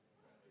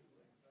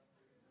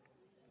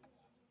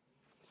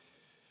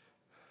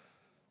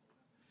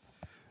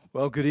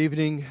Well, good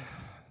evening.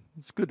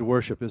 It's good to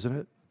worship, isn't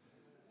it?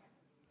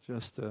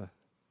 Just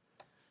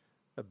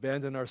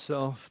abandon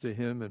ourselves to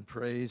Him in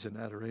praise and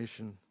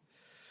adoration.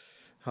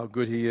 How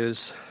good He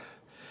is.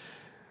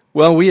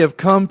 Well, we have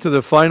come to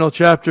the final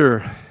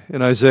chapter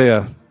in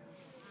Isaiah.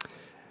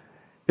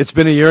 It's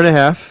been a year and a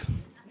half.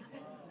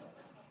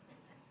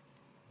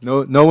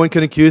 No one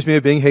can accuse me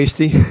of being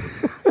hasty.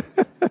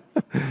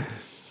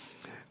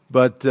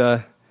 But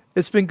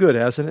it's been good,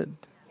 hasn't it?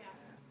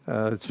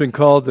 It's been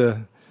called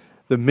the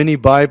mini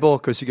Bible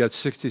because you got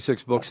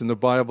 66 books in the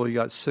Bible. You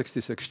got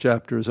 66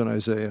 chapters in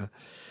Isaiah,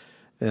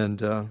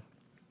 and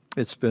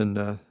it's been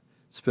a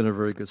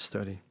very good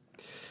study.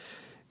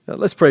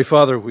 Let's pray.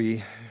 Father,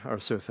 we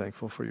are so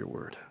thankful for your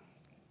word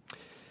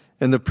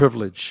and the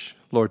privilege,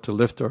 Lord, to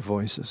lift our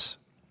voices,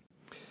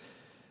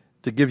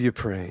 to give you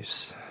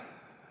praise,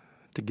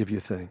 to give you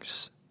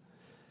thanks.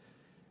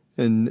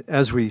 And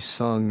as we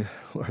sung,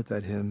 Lord,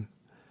 that hymn,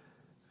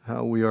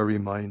 how we are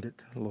reminded,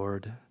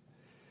 Lord,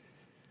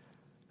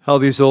 how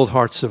these old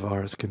hearts of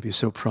ours can be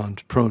so prone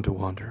to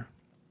wander.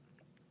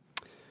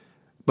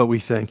 But we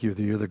thank you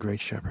that you're the great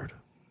shepherd.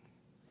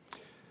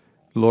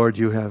 Lord,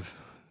 you have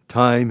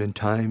time and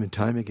time and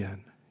time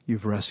again,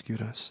 you've rescued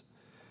us.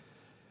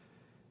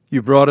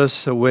 You brought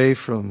us away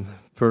from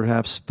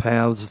perhaps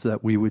paths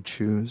that we would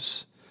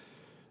choose,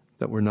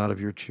 that were not of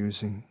your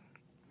choosing.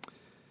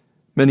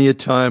 Many a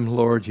time,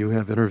 Lord, you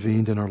have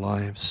intervened in our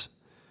lives.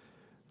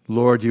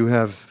 Lord, you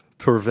have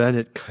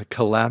prevented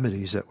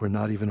calamities that we're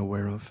not even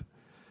aware of.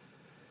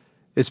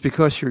 It's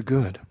because you're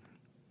good.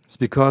 It's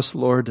because,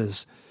 Lord,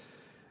 as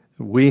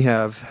we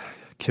have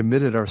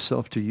committed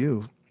ourselves to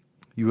you,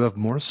 you have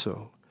more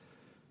so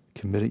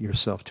committed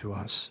yourself to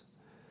us.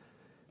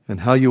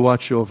 And how you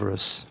watch over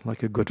us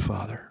like a good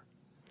father.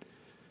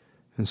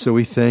 And so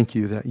we thank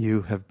you that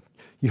you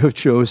have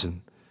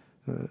chosen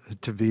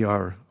to be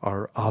our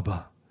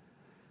Abba.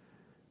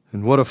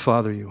 And what a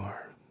father you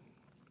are.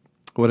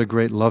 What a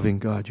great loving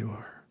God you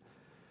are.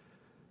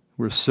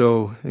 We're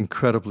so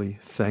incredibly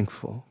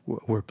thankful.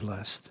 We're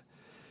blessed.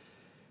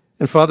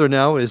 And Father,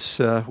 now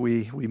as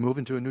we move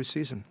into a new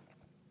season,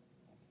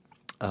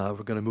 we're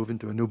going to move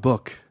into a new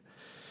book.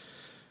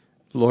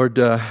 Lord,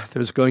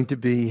 there's going to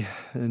be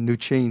new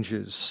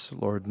changes,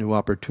 Lord, new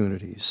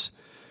opportunities.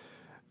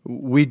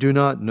 We do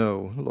not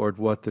know, Lord,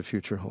 what the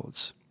future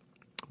holds,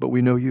 but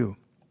we know you.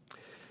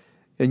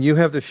 And you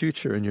have the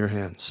future in your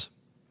hands,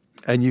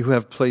 and you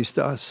have placed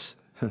us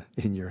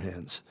in your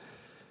hands.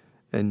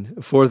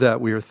 And for that,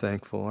 we are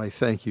thankful. I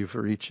thank you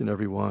for each and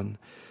every one.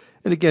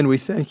 And again, we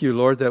thank you,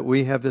 Lord, that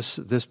we have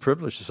this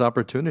privilege, this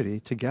opportunity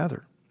to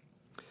gather.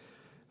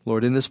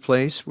 Lord, in this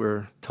place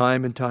where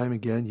time and time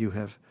again you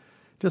have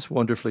just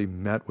wonderfully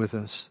met with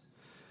us.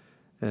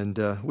 And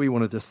we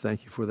want to just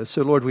thank you for this.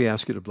 So, Lord, we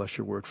ask you to bless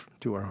your word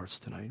to our hearts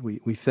tonight.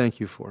 We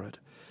thank you for it.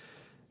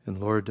 And,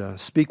 Lord,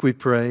 speak, we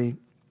pray.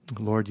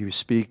 Lord, you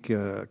speak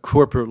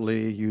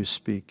corporately, you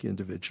speak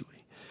individually.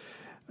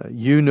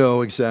 You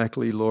know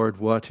exactly, Lord,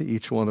 what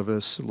each one of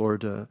us,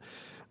 Lord,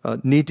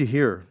 need to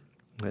hear.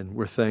 And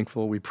we're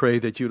thankful. We pray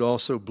that you'd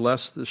also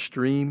bless the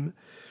stream,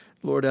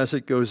 Lord, as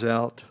it goes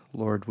out.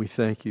 Lord, we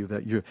thank you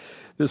that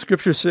the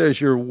Scripture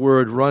says your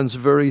word runs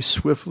very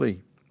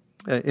swiftly,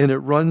 and it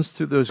runs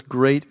to those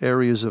great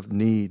areas of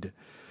need,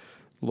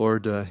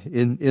 Lord,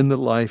 in the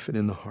life and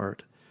in the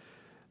heart.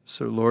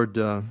 So, Lord,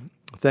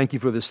 thank you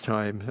for this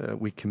time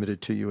we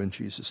committed to you in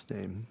Jesus'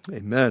 name.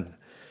 Amen.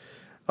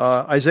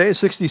 Isaiah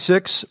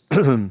 66.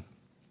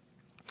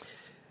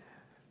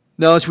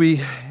 Now, as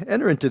we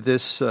enter into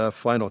this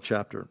final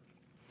chapter,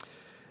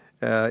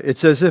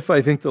 it's as if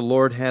I think the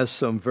Lord has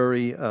some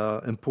very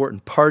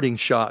important parting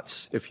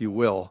shots, if you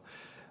will,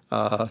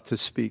 to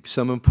speak.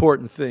 Some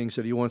important things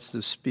that he wants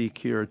to speak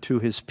here to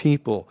his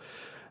people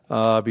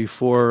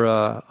before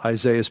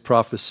Isaiah's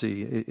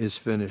prophecy is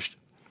finished.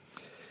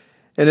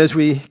 And as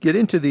we get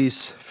into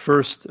this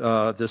first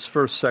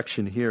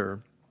section here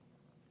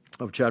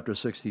of chapter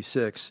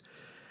 66,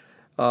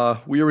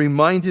 we are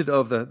reminded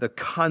of the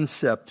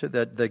concept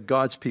that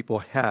God's people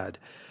had.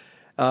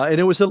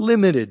 And it was a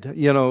limited,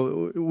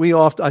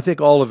 I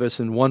think all of us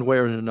in one way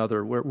or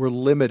another, we're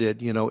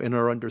limited, in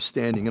our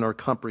understanding, in our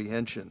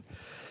comprehension.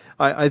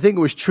 I think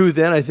it was true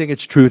then, I think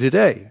it's true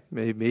today,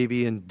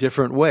 maybe in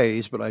different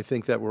ways, but I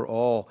think that we're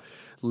all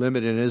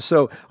limited. And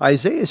so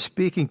Isaiah is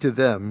speaking to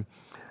them,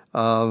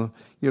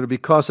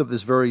 because of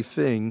this very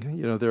thing,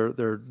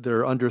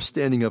 their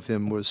understanding of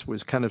him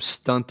was kind of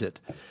stunted.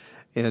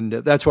 And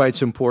that's why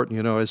it's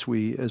important, as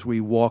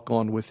we walk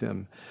on with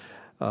him.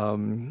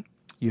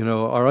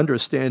 Our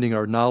understanding,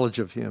 our knowledge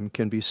of him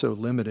can be so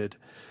limited.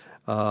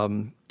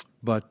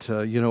 But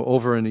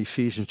over in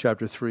Ephesians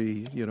chapter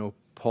 3,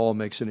 Paul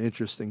makes an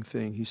interesting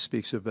thing. He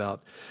speaks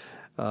about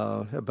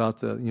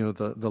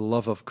the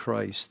love of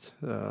Christ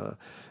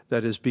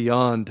that is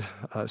beyond,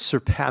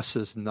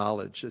 surpasses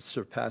knowledge. It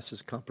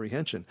surpasses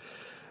comprehension.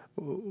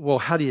 Well,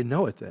 how do you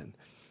know it then?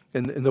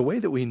 And the way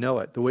that we know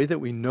it, the way that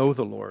we know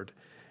the Lord,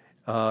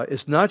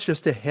 is not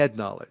just a head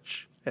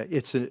knowledge.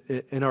 It's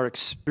in our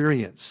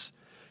experience.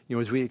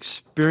 As we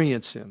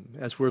experience him,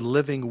 as we're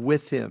living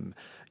with him,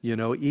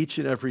 each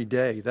and every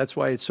day. That's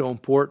why it's so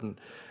important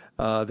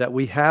that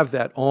we have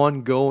that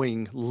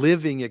ongoing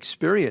living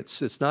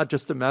experience. It's not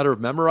just a matter of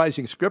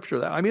memorizing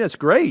Scripture. I mean, it's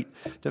great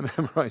to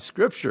memorize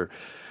Scripture.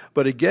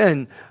 But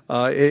again,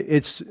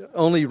 it's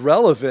only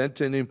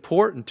relevant and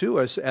important to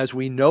us as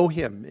we know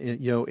Him,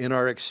 in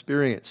our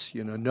experience,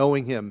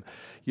 knowing Him,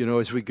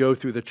 as we go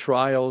through the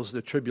trials,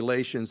 the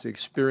tribulations, the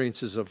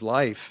experiences of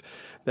life,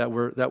 that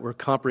we're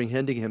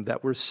comprehending Him,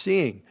 that we're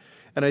seeing.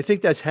 And I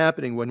think that's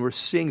happening when we're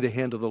seeing the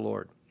hand of the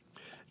Lord.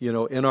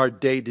 In our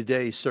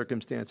day-to-day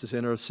circumstances,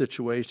 in our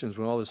situations,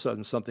 when all of a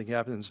sudden something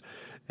happens,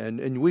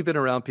 and we've been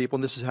around people,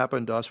 and this has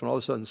happened to us, when all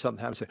of a sudden something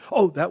happens, say,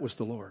 oh, that was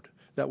the Lord.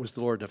 That was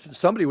the Lord. If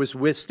somebody was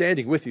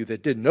standing with you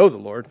that didn't know the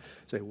Lord,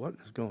 say, what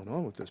is going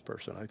on with this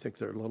person? I think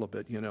they're a little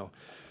bit, I don't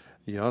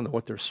know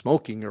what they're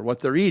smoking or what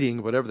they're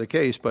eating, whatever the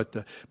case. But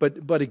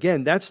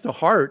again, that's the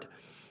heart.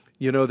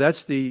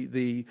 That's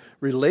the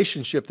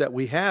relationship that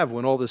we have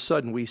when all of a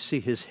sudden we see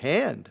His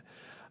hand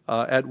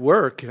at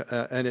work,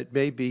 and it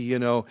may be,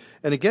 and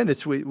again,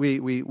 it's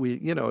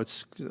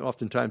it's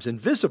oftentimes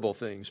invisible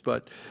things,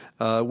 but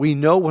we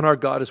know when our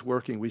God is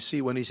working. We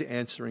see when He's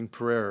answering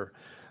prayer.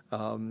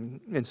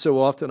 And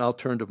so often I'll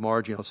turn to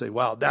Margie and I'll say,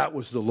 wow, that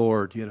was the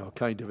Lord,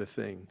 kind of a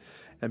thing.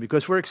 And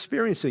because we're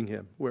experiencing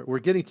Him, we're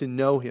getting to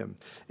know Him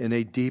in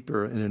a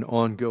deeper and an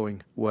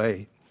ongoing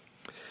way.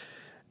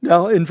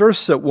 Now, in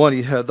verse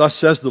 1, thus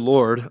says the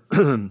Lord,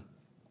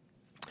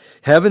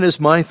 heaven is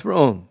my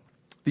throne,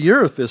 the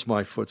earth is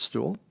my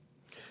footstool.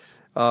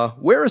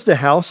 Where is the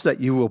house that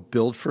you will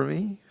build for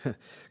me?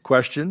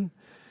 Question.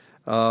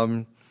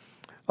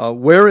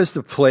 Where is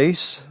the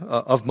place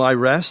of my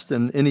rest?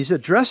 And he's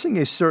addressing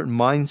a certain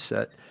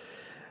mindset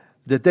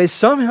that they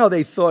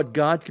thought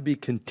God could be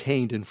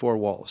contained in four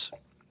walls.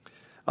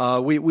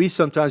 We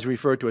sometimes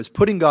refer to it as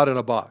putting God in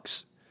a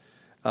box.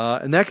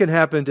 And that can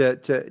happen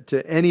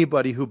to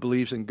anybody who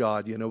believes in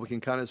God. We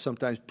can kind of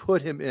sometimes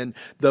put Him in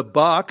the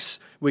box.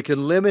 We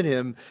can limit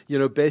Him,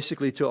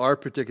 basically to our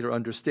particular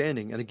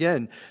understanding. And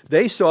again,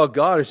 they saw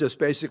God as just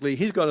basically,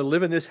 He's going to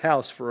live in this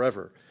house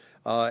forever.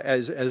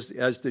 As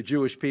the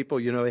Jewish people,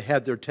 they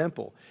had their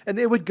temple. And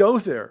they would go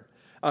there.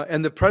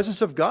 And the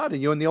presence of God,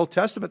 and in the Old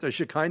Testament, the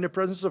Shekinah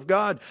presence of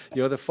God,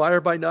 the fire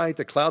by night,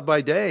 the cloud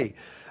by day.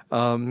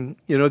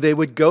 They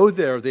would go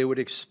there. They would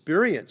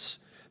experience.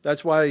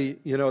 That's why,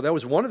 that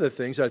was one of the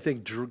things I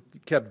think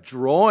kept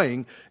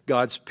drawing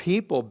God's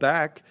people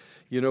back,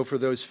 for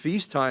those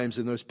feast times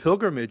and those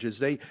pilgrimages.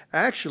 They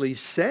actually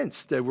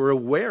sensed, they were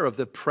aware of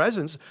the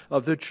presence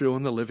of the true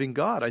and the living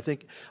God. I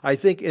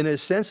think in a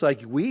sense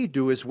like we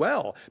do as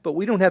well, but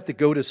we don't have to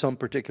go to some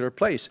particular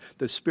place.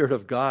 The Spirit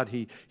of God,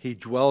 He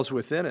dwells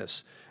within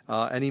us.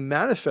 And He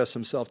manifests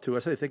Himself to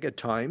us, I think, at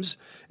times,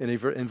 in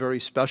very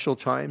special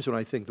times,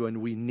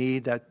 when we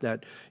need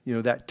that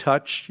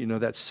touch,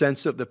 that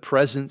sense of the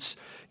presence,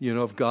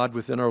 of God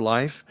within our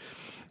life.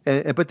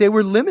 But they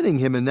were limiting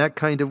Him in that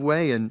kind of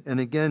way, and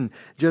again,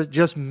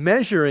 just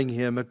measuring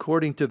Him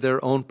according to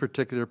their own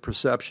particular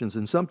perceptions.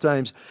 And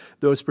sometimes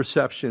those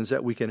perceptions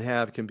that we can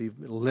have can be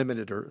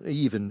limited or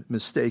even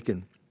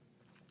mistaken.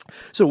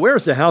 So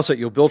where's the house that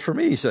you'll build for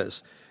me, He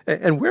says,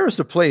 and where is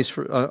the place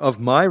of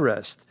my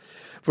rest?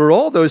 For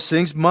all those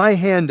things my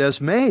hand has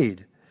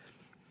made.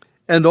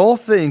 And all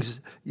things,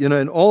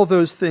 and all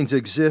those things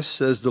exist,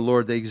 says the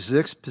Lord. They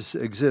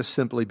exist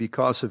simply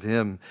because of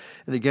Him.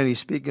 And again, He's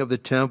speaking of the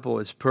temple,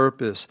 its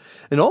purpose.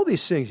 And all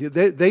these things,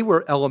 they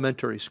were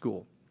elementary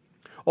school.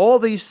 All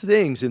these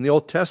things in the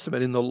Old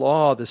Testament, in the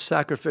law, the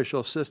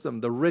sacrificial system,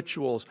 the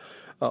rituals,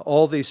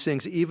 all these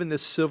things, even the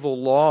civil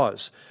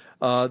laws,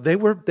 they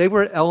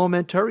were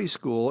elementary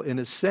school, in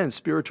a sense,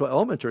 spiritual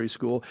elementary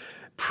school,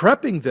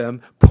 prepping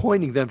them,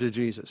 pointing them to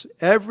Jesus.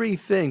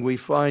 Everything we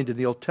find in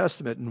the Old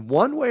Testament, in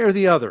one way or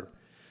the other,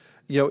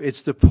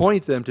 it's to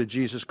point them to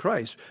Jesus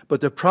Christ.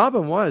 But the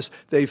problem was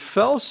they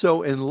fell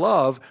so in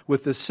love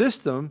with the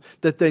system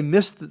that they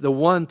missed the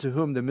one to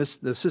whom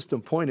the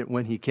system pointed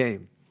when He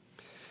came.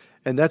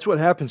 And that's what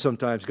happens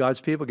sometimes.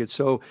 God's people get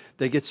so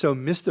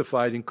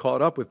mystified and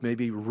caught up with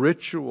maybe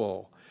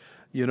ritual,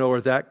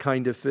 or that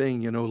kind of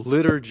thing,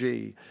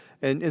 liturgy.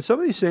 And some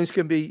of these things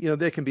can be,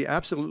 they can be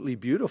absolutely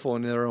beautiful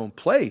in their own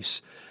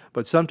place.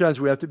 But sometimes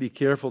we have to be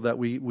careful that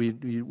we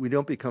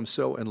don't become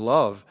so in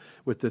love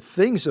with the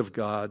things of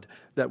God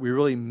that we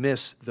really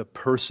miss the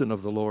person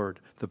of the Lord,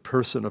 the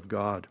person of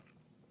God.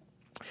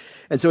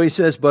 And so He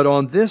says, but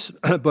on this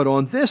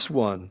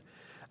one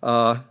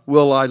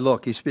will I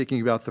look. He's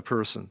speaking about the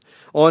person.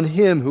 On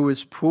him who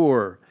is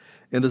poor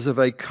and is of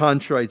a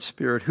contrite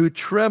spirit, who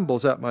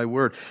trembles at my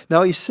word.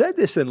 Now, He said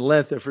this in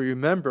length. If you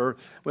remember,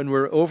 when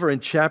we're over in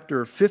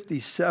chapter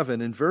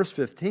 57, in verse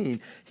 15,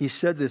 He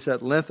said this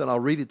at length, and I'll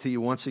read it to you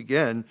once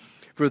again.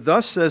 For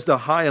thus says the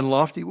high and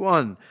lofty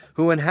one,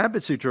 who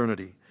inhabits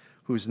eternity,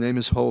 whose name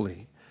is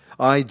holy.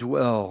 I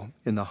dwell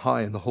in the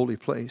high and the holy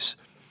place.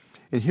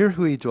 And here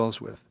who He dwells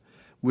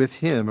with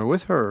him or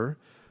with her,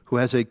 who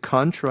has a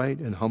contrite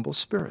and humble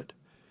spirit,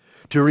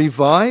 to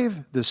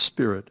revive the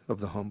spirit of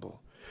the humble,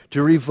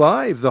 to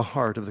revive the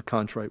heart of the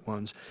contrite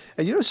ones.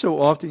 And so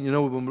often,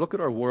 when we look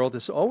at our world,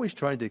 it's always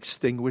trying to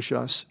extinguish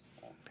us.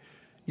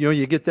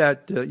 You get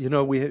that,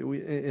 we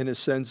in a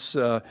sense,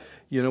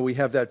 we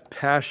have that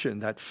passion,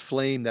 that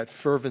flame, that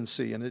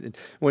fervency. And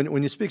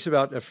when it speaks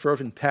about a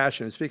fervent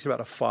passion, it speaks about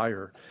a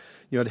fire.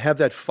 To have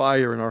that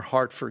fire in our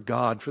heart for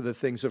God, for the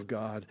things of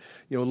God.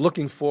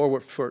 Looking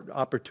forward for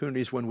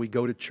opportunities when we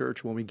go to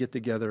church, when we get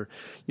together.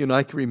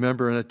 I can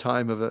remember in a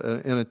time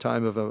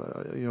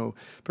of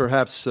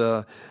perhaps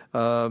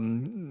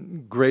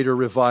greater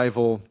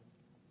revival,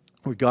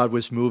 where God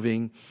was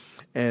moving,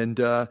 and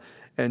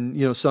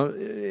some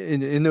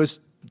in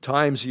those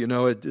times,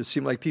 it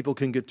seemed like people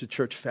can get to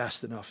church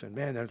fast enough, and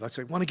man, they're like,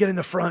 want to get in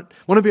the front,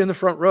 want to be in the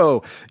front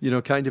row,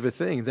 kind of a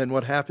thing. Then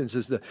what happens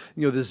is the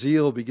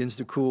zeal begins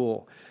to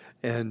cool,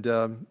 and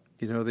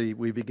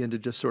we begin to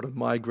just sort of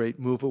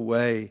move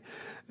away.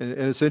 And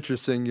it's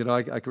interesting,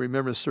 I can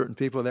remember certain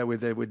people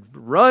they would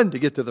run to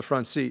get to the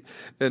front seat.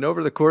 And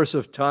over the course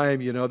of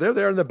time, they're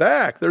there in the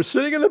back. They're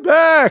sitting in the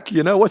back.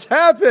 What's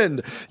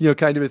happened?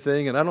 Kind of a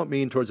thing. And I don't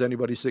mean towards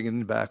anybody sitting in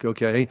the back,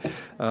 okay?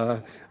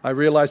 I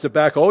realize the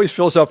back always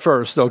fills up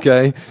first,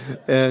 okay?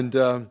 And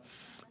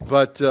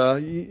but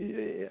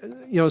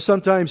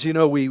sometimes,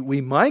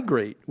 we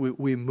migrate.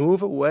 We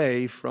move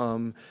away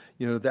from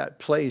that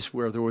place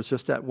where there was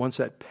just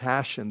that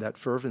passion, that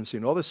fervency.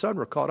 And all of a sudden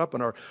we're caught up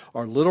in our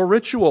little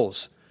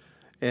rituals.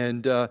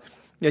 And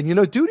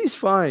duty's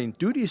fine.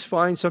 Duty's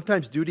fine.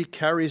 Sometimes duty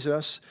carries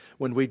us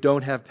when we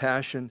don't have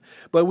passion.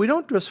 But we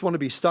don't just want to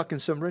be stuck in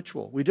some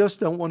ritual. We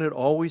just don't want it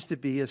always to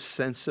be a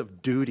sense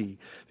of duty.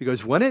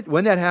 Because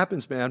when that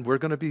happens, man, we're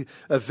going to be,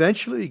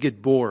 eventually you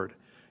get bored.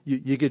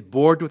 You get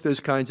bored with those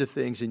kinds of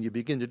things, and you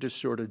begin to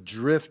just sort of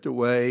drift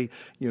away,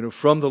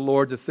 from the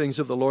Lord, the things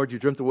of the Lord. You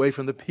drift away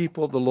from the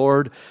people of the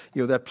Lord,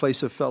 that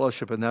place of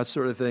fellowship and that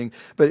sort of thing.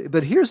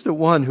 But here's the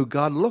one who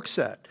God looks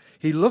at.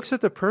 He looks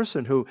at the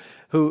person who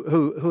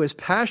is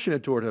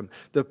passionate toward him.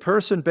 The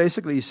person,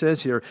 basically, he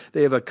says here,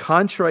 they have a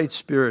contrite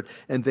spirit,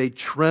 and they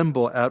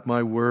tremble at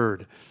my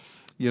word.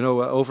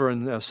 Over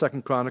in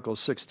 2 Chronicles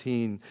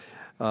 16,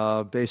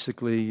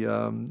 basically,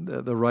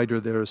 the writer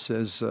there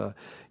says,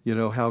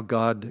 how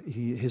God,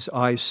 his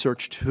eyes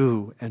search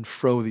to and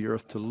fro the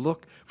earth to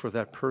look for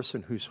that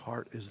person whose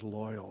heart is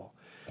loyal.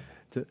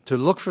 To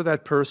look for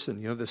that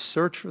person, the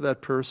search for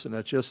that person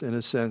that just, in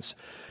a sense,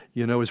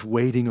 is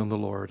waiting on the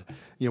Lord.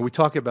 We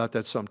talk about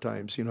that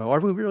sometimes. Are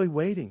we really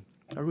waiting?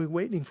 Are we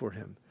waiting for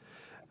him?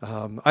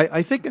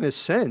 I think in a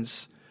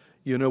sense,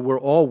 we're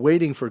all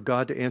waiting for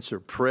God to answer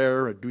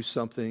prayer or do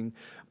something.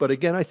 But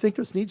again, I think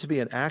there needs to be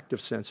an active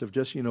sense of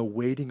just,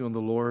 waiting on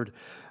the Lord.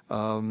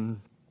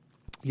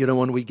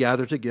 When we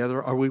gather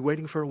together, are we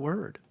waiting for a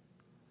word?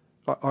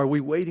 Are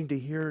we waiting to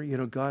hear,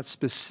 God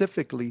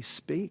specifically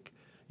speak,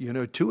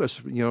 to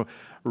us,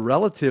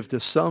 relative to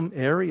some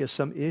area,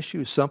 some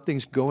issue,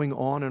 something's going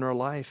on in our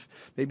life.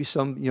 Maybe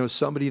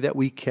somebody that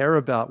we care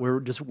about. We're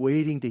just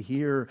waiting to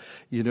hear,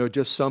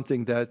 just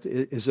something that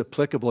is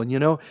applicable. And,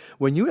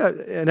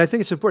 and I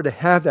think it's important to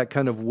have that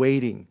kind of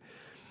waiting,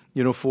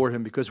 for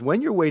him, because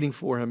when you're waiting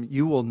for him,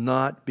 you will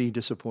not be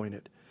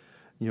disappointed.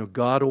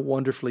 God will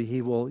wonderfully,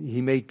 he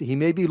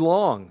may be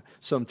long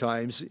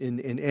sometimes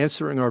in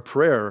answering our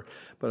prayer,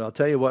 but I'll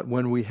tell you what,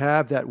 when we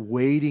have that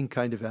waiting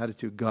kind of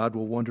attitude, God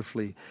will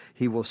wonderfully,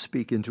 he will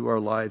speak into our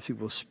lives, he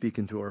will speak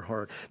into our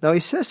heart. Now, he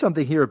says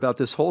something here about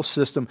this whole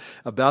system,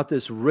 about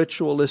this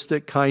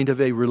ritualistic kind of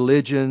a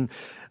religion,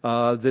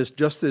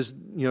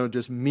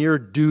 this mere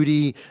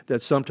duty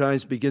that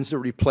sometimes begins to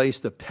replace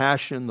the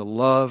passion, the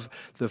love,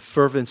 the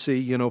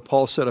fervency.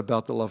 Paul said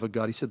about the love of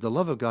God, he said, the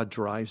love of God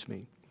drives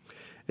me.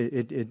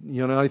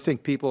 I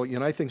think people,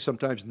 I think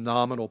sometimes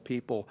nominal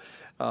people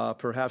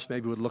perhaps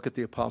maybe would look at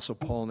the Apostle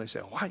Paul and they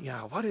say,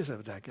 what is it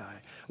with that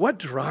guy? What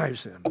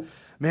drives him?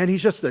 Man,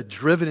 he's just a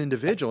driven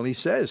individual. And he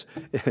says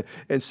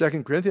in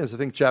 2 Corinthians, I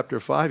think chapter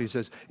 5, he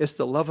says, it's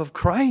the love of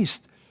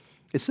Christ.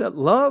 It's that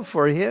love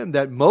for him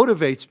that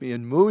motivates me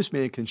and moves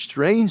me and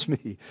constrains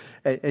me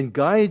and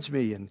guides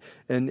me. And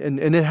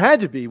it had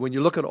to be when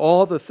you look at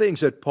all the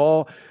things that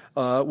Paul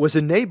was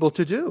enabled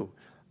to do.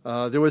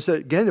 There was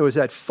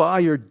that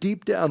fire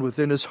deep down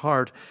within his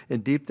heart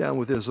and deep down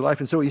within his life.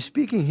 And so he's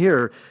speaking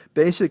here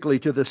basically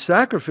to the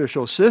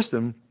sacrificial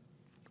system,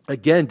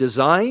 again,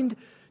 designed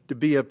to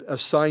be a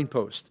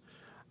signpost.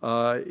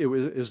 It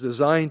was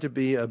designed to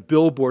be a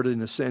billboard,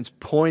 in a sense,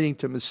 pointing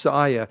to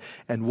Messiah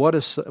and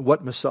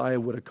what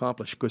Messiah would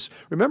accomplish. Because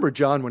remember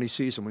John when he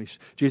sees him, when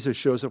Jesus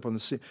shows up on the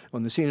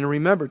scene. And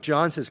remember,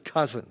 John's his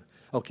cousin,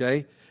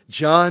 okay?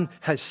 John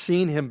has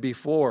seen him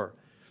before.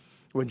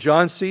 When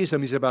John sees him,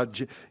 he's about,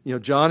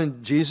 John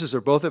and Jesus are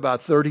both about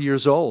 30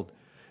 years old.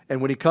 And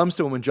when he comes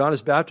to him, when John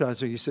is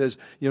baptized, he says,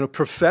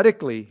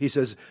 prophetically, he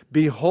says,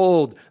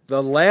 behold,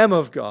 the Lamb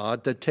of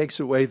God that takes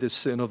away the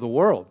sin of the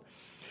world.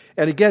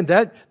 And again,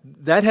 that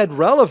had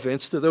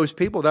relevance to those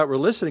people that were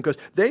listening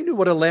because they knew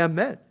what a lamb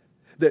meant.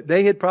 that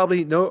they had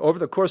probably, over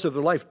the course of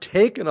their life,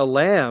 taken a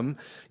lamb,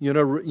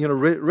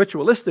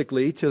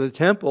 ritualistically to the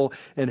temple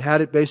and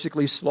had it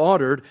basically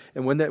slaughtered.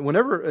 And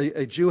whenever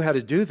a Jew had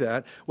to do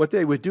that, what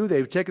they would do,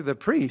 they would take it to the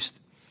priest,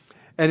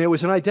 and it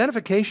was an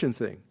identification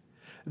thing.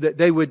 That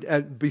they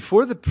would,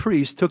 before the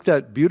priest took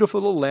that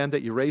beautiful little lamb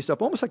that you raised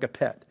up, almost like a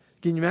pet.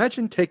 Can you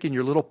imagine taking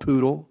your little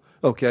poodle,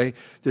 okay,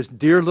 this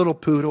dear little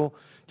poodle?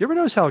 Do you ever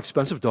notice how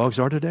expensive dogs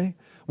are today?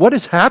 What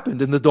has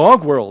happened in the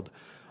dog world?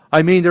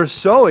 I mean, they're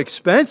so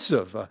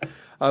expensive.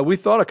 We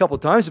thought a couple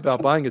of times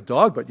about buying a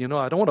dog, but, I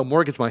don't want to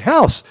mortgage my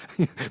house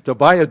to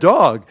buy a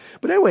dog.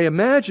 But anyway,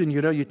 imagine,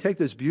 you take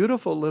this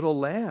beautiful little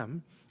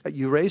lamb that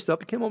you raised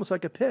up, it became almost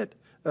like a pet,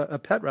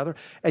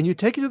 and you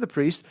take it to the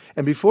priest,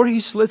 and before he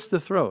slits the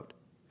throat,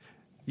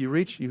 you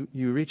reach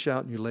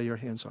out and you lay your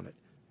hands on it.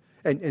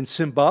 And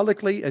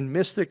symbolically and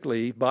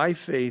mystically, by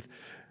faith,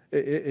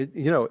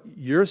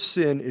 your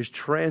sin is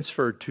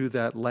transferred to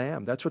that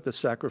lamb. That's what the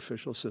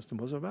sacrificial system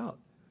was about.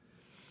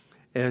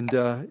 And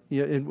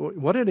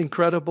what an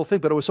incredible thing!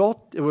 But it was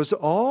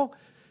all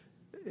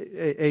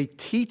a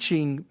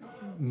teaching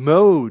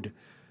mode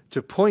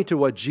to point to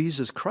what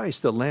Jesus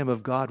Christ, the Lamb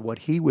of God, what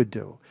He would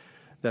do.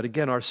 That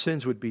again, our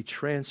sins would be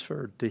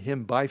transferred to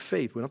Him by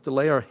faith. We don't have to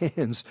lay our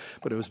hands,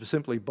 but it was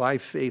simply by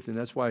faith, and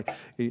that's why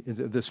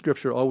the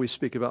Scripture always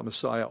speak about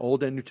Messiah,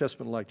 Old and New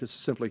Testament alike, just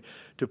simply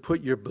to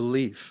put your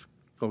belief,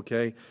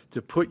 okay,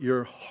 to put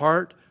your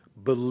heart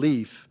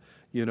belief,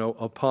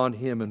 upon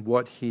Him and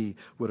what He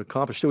would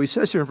accomplish. So He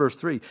says here in verse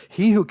 3,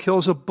 He who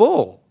kills a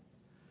bull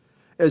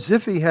as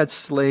if he had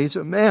slays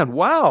a man.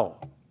 Wow!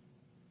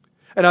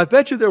 And I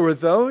bet you there were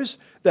those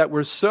that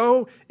were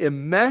so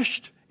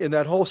enmeshed in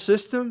that whole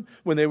system,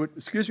 when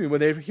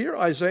they hear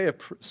Isaiah,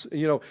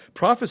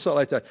 prophesy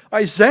like that.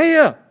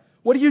 Isaiah,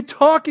 what are you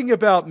talking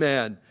about,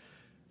 man?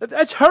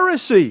 That's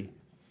heresy.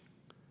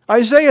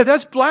 Isaiah,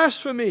 that's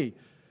blasphemy.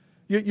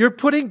 You're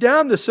putting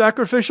down the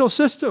sacrificial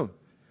system.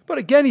 But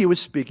again, he was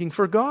speaking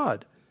for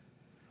God.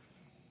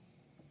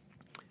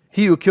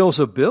 He who kills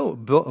a bull,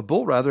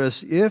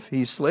 as if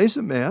he slays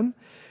a man.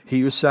 He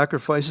who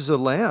sacrifices a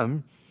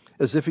lamb,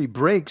 as if he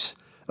breaks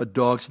a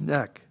dog's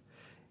neck.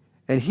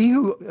 And he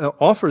who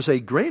offers a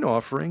grain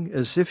offering,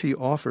 as if he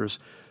offers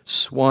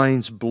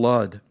swine's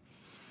blood.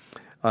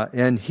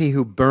 And he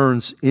who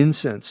burns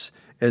incense,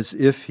 as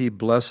if he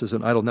blesses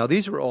an idol. Now,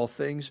 these were all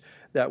things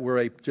that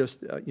were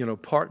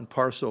part and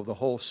parcel of the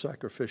whole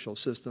sacrificial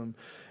system,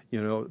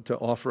 to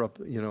offer up,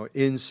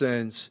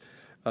 incense,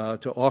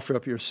 to offer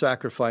up your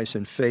sacrifice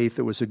in faith.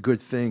 It was a good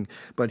thing.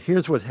 But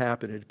here's what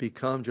happened. It had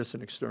become just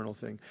an external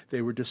thing.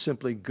 They were just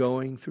simply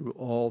going through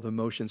all the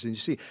motions. And you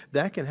see,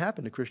 that can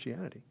happen to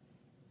Christianity.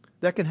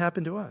 That can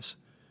happen to us,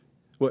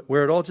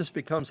 where it all just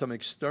becomes some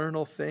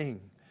external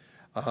thing.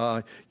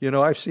 I've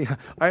seen,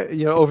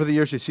 over the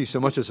years, you see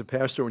so much as a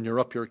pastor when you're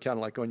up here kind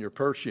of like on your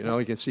perch,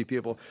 you can see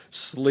people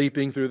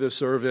sleeping through the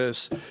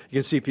service. You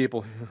can see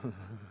people,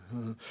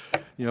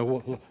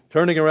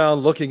 turning around,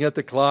 looking at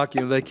the clock,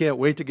 they can't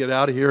wait to get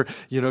out of here,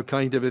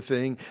 kind of a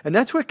thing. And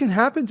that's what can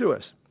happen to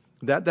us.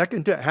 That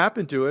can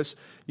happen to us,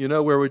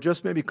 where we're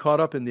just maybe caught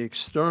up in the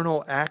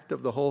external act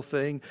of the whole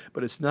thing,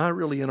 but it's not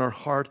really in our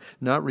heart,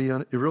 not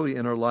really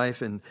in our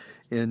life, and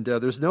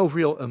there's no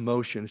real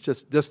emotion. It's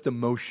just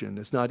emotion.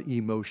 It's not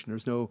emotion.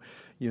 There's no,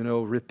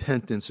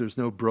 repentance. There's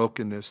no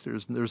brokenness.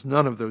 There's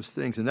none of those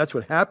things, and that's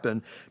what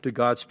happened to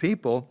God's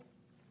people.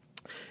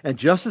 And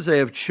just as they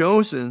have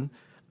chosen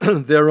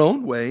their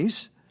own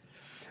ways,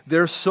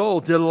 their soul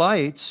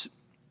delights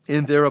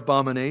in their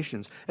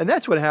abominations. And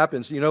that's what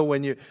happens,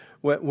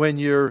 when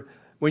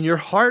your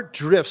heart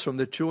drifts from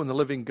the true and the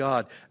living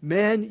God.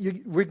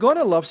 Man, we're going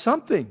to love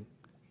something.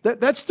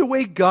 That's the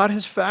way God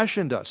has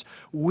fashioned us.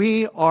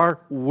 We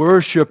are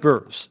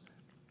worshipers.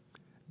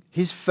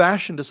 He's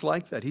fashioned us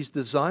like that. He's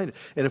designed it.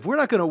 And if we're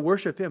not going to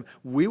worship Him,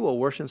 we will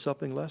worship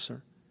something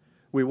lesser.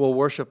 We will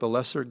worship a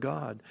lesser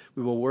God.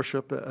 We will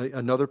worship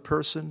another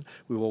person.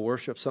 We will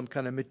worship some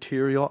kind of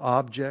material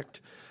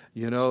object.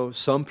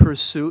 Some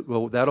pursuit,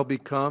 that'll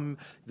become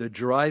the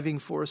driving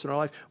force in our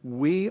life.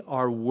 We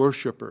are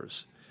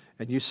worshipers.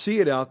 And you see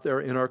it out there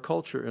in our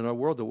culture, in our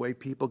world, the way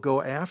people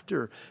go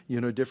after,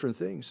 different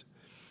things.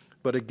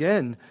 But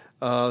again,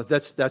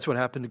 that's what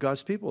happened to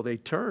God's people. They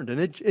turned.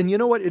 And you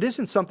know what? It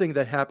isn't something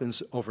that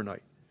happens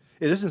overnight.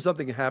 It isn't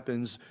something that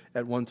happens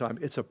at one time.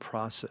 It's a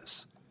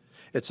process.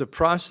 It's a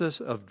process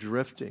of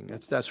drifting.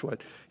 That's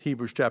what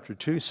Hebrews chapter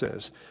 2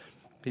 says.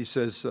 He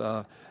says,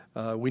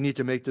 we need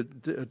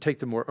to take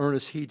the more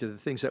earnest heed to the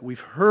things that we've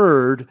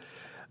heard,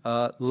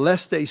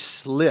 lest they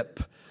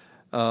slip.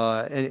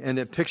 And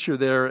a picture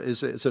there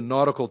is a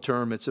nautical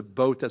term. It's a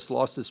boat that's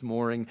lost its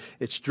mooring.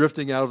 It's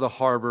drifting out of the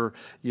harbor,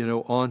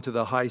 onto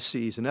the high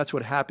seas. And that's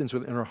what happens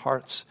within our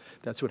hearts.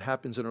 That's what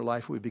happens in our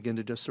life. We begin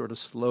to just sort of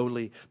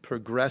slowly,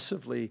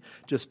 progressively,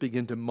 just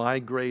begin to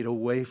migrate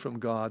away from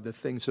God, the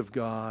things of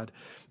God.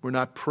 We're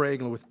not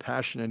praying with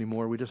passion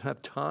anymore. We just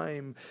have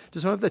time.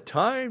 Just don't have the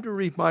time to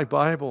read my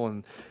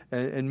Bible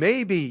And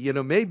maybe,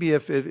 maybe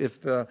if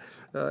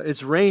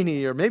it's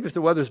rainy, or maybe if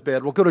the weather's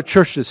bad, we'll go to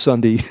church this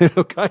Sunday,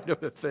 kind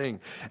of a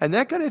thing. And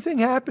that kind of thing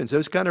happens.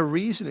 Those kind of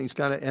reasonings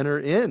kind of enter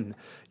in,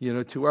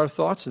 to our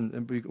thoughts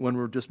and when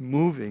we're just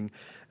moving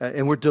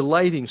and we're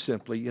delighting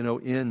simply,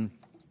 in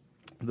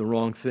the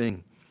wrong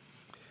thing.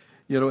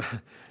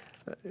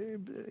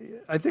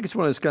 I think it's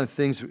one of those kind of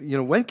things,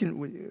 when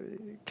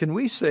can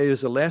we say is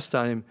the last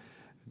time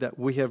that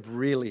we have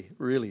really,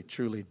 really,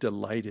 truly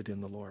delighted in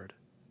the Lord?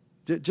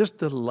 Just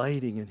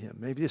delighting in Him.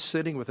 Maybe just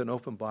sitting with an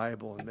open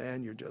Bible, and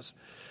man, you're just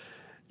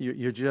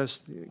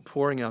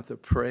pouring out the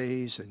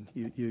praise, and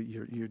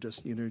you're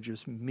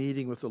just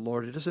meeting with the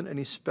Lord. It isn't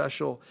any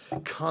special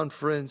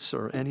conference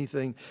or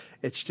anything.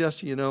 It's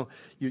just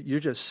you're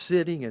just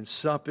sitting and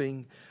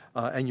supping.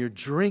 And you're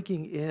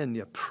drinking in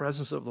the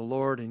presence of the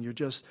Lord, and you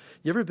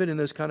ever been in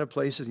those kind of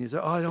places and you say,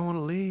 oh, I don't want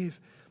to leave.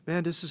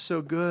 Man, this is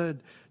so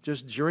good.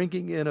 Just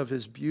drinking in of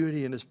His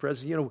beauty and His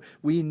presence.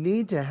 We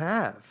need to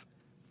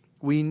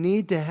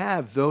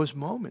have those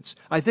moments.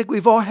 I think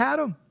we've all had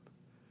them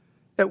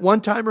at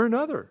one time or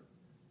another.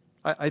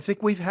 I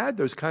think we've had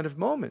those kind of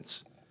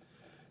moments.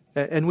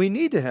 And we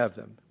need to have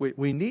them.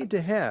 We need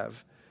to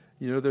have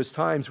those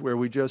times where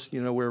we just,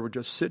 where we're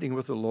just sitting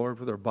with the Lord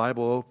with our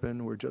Bible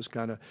open. We're just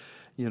kind of,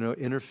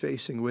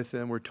 interfacing with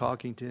Him. We're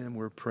talking to Him.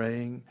 We're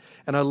praying.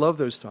 And I love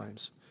those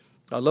times.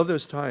 I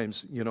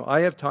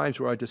have times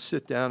where I just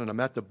sit down and I'm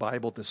at the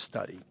Bible to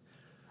study.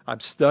 I'm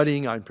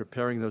studying. I'm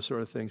preparing those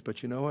sort of things.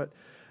 But you know what?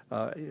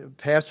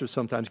 Pastors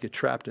sometimes get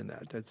trapped in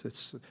that.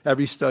 It's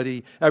every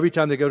study, every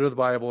time they go to the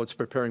Bible, it's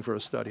preparing for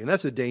a study. And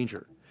that's a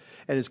danger.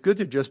 And it's good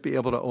to just be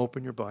able to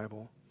open your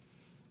Bible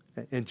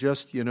and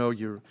just, you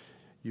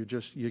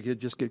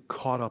just get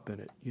caught up in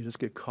it. You just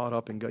get caught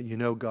up in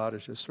God. God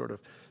is just sort of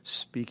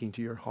speaking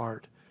to your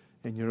heart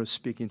and,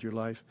 speaking to your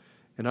life.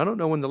 And I don't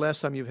know when the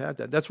last time you've had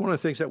that. That's one of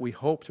the things that we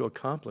hope to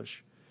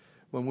accomplish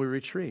when we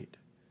retreat,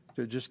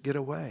 to just get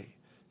away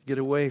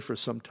for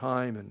some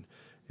time.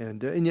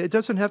 And it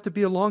doesn't have to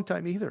be a long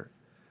time either.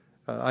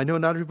 I know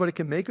not everybody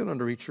can make it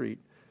on a retreat.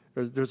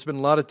 There's been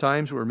a lot of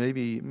times where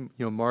maybe,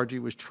 Margie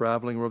was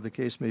traveling, wherever the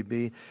case may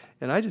be,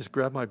 and I just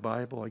grab my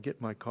Bible, I get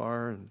in my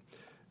car and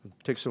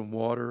take some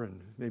water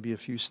and maybe a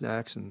few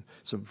snacks and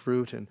some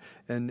fruit, and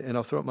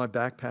I'll throw it in my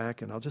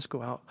backpack, and I'll just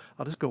go out.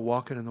 I'll just go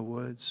walking in the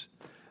woods,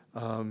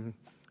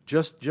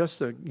 just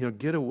to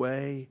get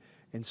away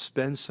and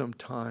spend some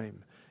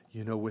time,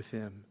 with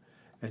Him.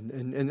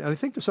 And I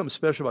think there's something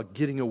special about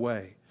getting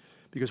away,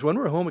 because when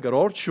we're home, we got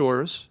all the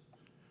chores,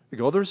 we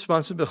got all the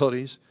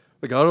responsibilities,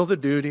 we got all the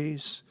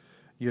duties,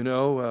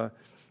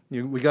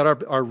 we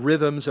got our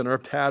rhythms and our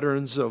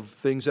patterns of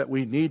things that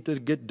we need to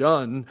get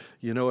done,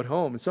 at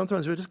home. And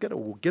sometimes we just got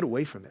to get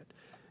away from it.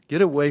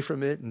 Get away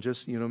from it and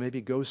just,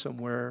 maybe go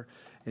somewhere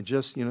and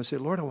just, say,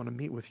 Lord, I want to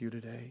meet with you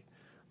today.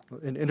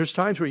 And there's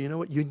times where,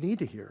 you need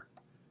to hear.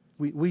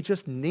 We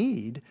just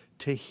need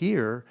to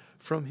hear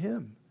from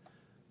Him,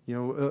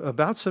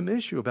 about some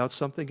issue, about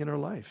something in our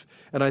life.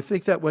 And I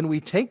think that when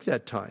we take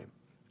that time,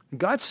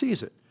 God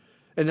sees it.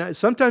 And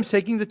sometimes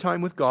taking the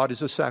time with God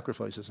is a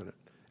sacrifice, isn't it?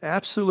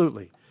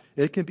 Absolutely.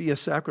 It can be a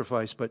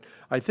sacrifice, but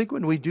I think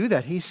when we do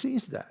that, He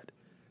sees that.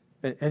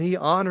 And He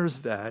honors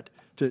that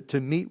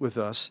to meet with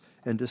us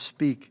and to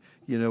speak,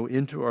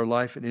 into our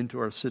life and into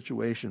our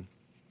situation.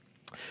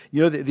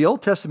 The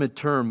Old Testament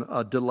term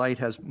delight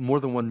has more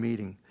than one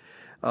meaning.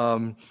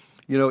 In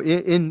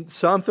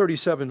Psalm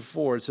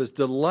 37:4, it says,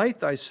 delight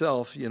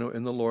thyself,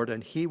 in the Lord,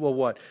 and He will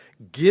what?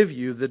 Give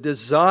you the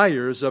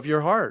desires of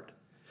your heart.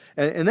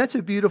 And that's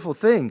a beautiful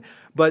thing.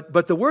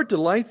 But the word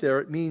delight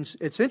there,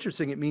 it's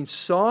interesting. It means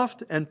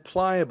soft and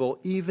pliable,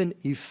 even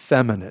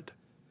effeminate.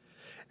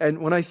 And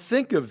when I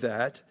think of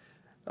that,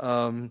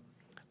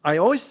 I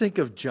always think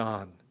of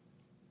John,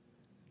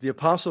 the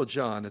Apostle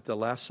John at the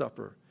Last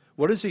Supper.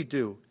 What does he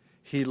do?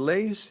 He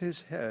lays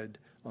his head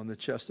on the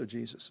chest of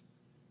Jesus.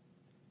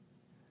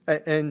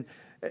 And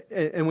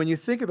when you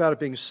think about it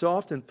being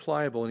soft and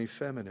pliable and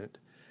effeminate,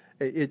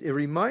 it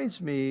reminds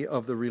me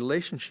of the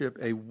relationship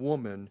a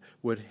woman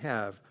would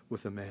have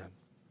with a man.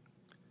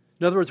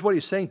 In other words, what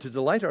he's saying, to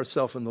delight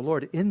ourselves in the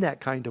Lord in that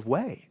kind of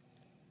way.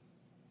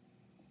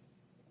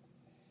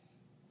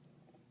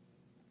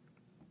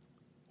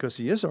 Because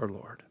He is our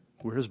Lord.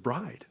 We're His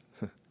bride.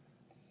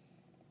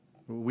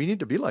 We need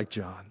to be like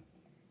John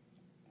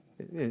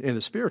in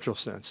the spiritual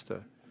sense,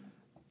 to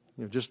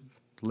just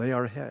lay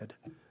our head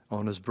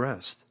on His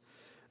breast.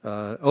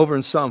 Over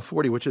in Psalm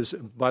 40, which is,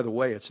 by the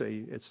way,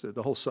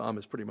 the whole psalm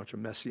is pretty much a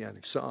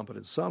messianic psalm, but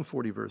in Psalm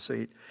 40, verse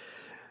 8,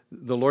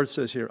 the Lord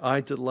says here,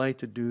 I delight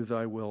to do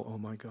thy will, O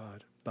my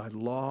God. Thy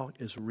law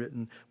is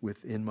written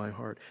within my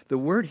heart. The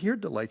word here,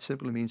 delight,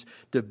 simply means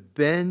to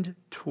bend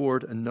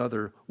toward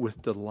another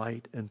with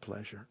delight and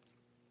pleasure.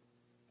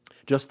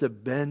 Just to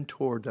bend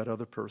toward that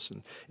other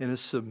person in a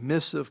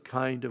submissive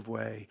kind of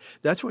way.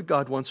 That's what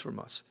God wants from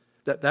us.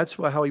 That's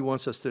how He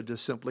wants us to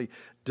just simply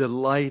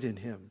delight in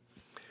Him.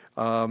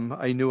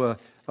 I knew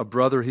a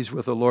brother, he's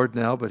with the Lord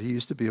now, but he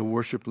used to be a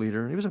worship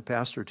leader. He was a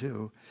pastor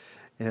too.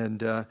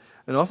 And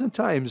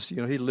oftentimes,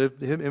 him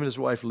and his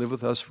wife lived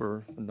with us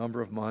for a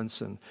number of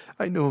months, and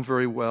I knew him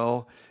very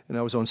well, and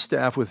I was on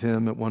staff with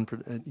him at one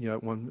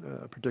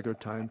particular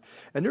time.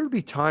 And there would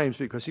be times,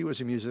 because he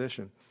was a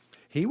musician,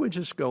 he would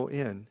just go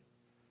in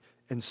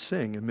and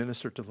sing and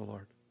minister to the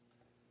Lord.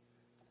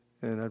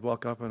 And I'd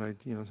walk up and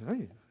I'd, say,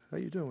 hey, how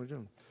you doing? What you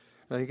doing?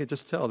 And you could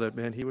just tell that,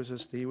 man, he was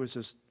just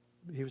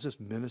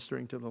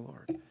ministering to the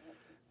Lord.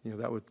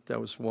 That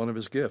was one of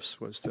his gifts,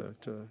 was to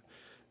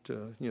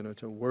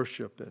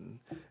worship,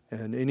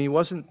 and he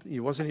wasn't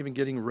even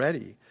getting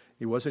ready.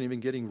 He wasn't even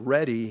getting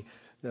ready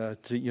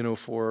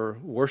for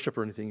worship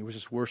or anything. He was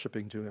just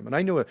worshiping to him. And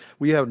I knew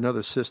we had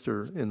another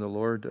sister in the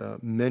Lord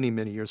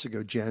many years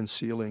ago, Jan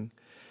Sealing,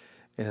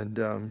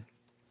 and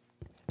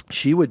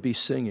she would be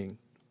singing.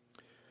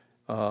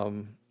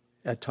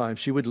 At times,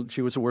 she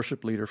was a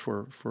worship leader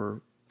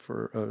for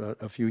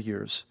a few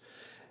years,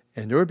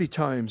 and there would be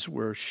times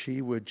where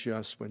she would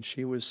just, when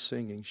she was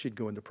singing, she'd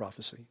go into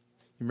prophecy.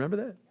 You remember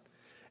that?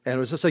 And it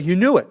was just like, you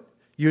knew it.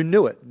 You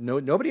knew it. No,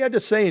 nobody had to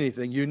say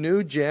anything. You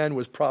knew Jan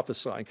was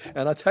prophesying.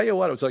 And I'll tell you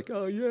what, it was like,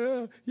 oh,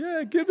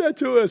 yeah, give that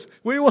to us.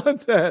 We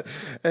want that.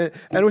 And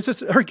it was just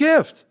her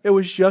gift. It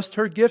was just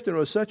her gift. And it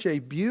was such a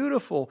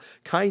beautiful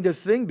kind of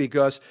thing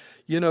because,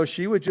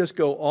 she would just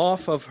go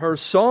off of her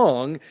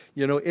song,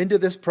 into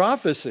this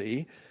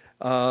prophecy.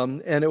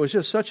 And it was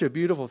just such a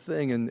beautiful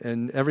thing.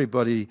 And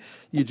everybody,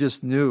 you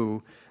just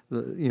knew,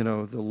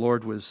 the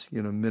Lord was,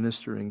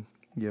 ministering,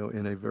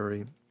 in a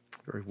very,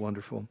 very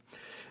wonderful,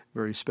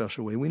 very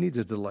special way. We need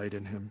to delight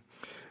in him.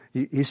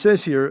 He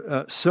says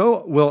here,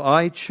 so will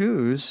I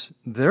choose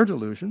their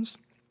delusions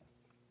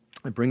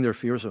and bring their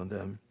fears on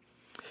them.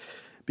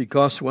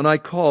 Because when I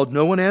called,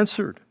 no one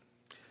answered.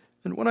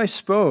 And when I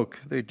spoke,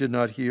 they did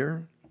not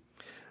hear.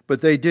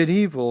 But they did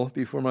evil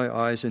before my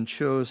eyes and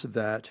chose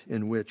that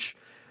in which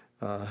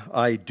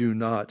I do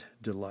not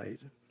delight.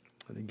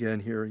 And again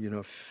here,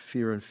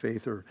 fear and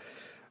faith are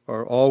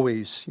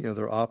always,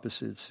 they're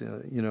opposites.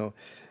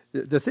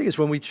 The thing is,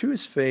 when we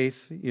choose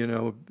faith, we've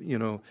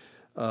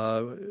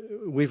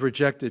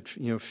rejected,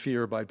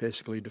 fear by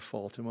basically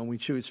default. And when we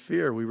choose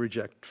fear, we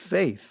reject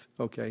faith,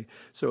 okay?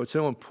 So it's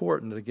so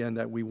important, again,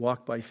 that we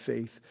walk by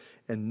faith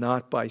and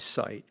not by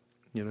sight,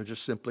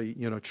 just simply,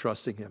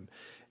 trusting him.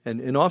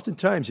 And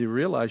oftentimes you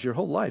realize the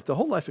whole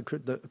life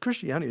of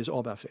Christianity is all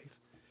about faith.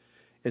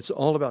 It's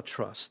all about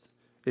trust.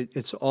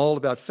 It's all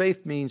about,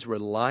 faith means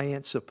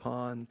reliance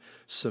upon,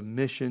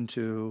 submission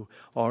to.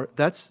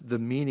 That's the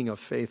meaning of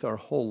faith. Our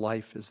whole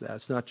life is that.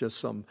 It's not just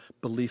some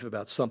belief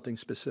about something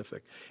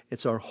specific.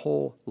 It's our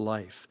whole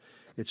life.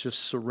 It's just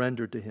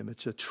surrendered to him.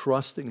 It's a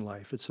trusting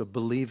life. It's a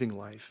believing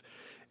life.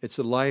 It's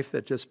a life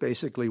that just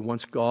basically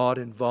wants God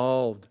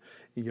involved,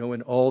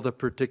 in all the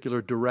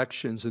particular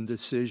directions and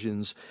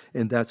decisions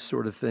and that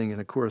sort of thing.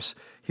 And of course,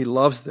 he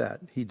loves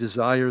that. He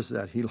desires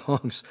that. He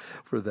longs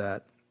for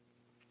that.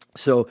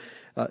 So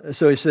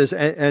he says,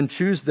 and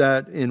choose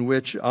that in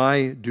which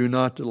I do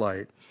not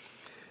delight.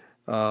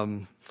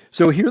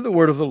 So hear the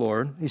word of the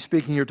Lord. He's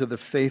speaking here to the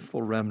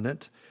faithful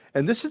remnant.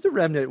 And this is the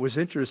remnant, it was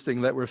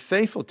interesting, that were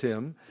faithful to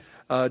him.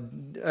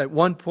 At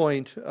one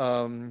point,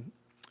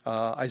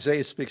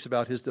 Isaiah speaks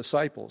about his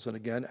disciples. And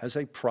again, as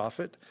a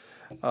prophet,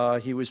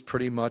 he was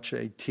pretty much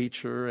a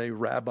teacher, a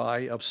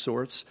rabbi of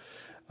sorts.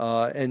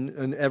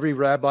 And every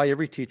rabbi,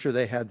 every teacher,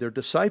 they had their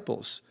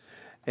disciples.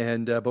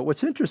 But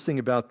what's interesting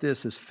about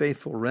this is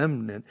faithful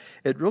remnant.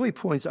 It really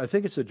points, I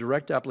think it's a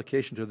direct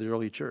application to the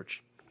early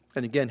church.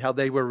 And again, how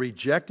they were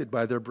rejected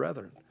by their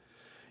brethren.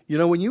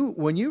 When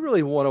you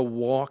really want to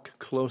walk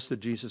close to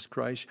Jesus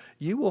Christ,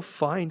 you will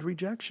find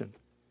rejection.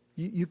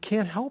 You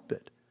can't help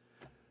it.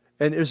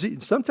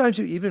 And sometimes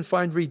you even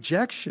find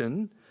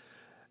rejection,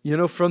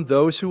 from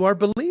those who are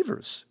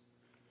believers.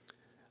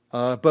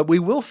 But we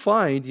will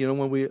find,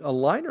 when we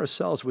align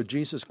ourselves with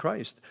Jesus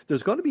Christ,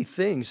 there's going to be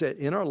things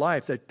in our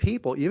life that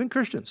people, even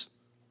Christians,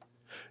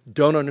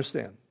 don't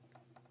understand.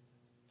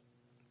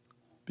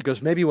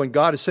 Because maybe when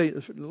God is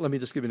saying, let me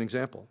just give you an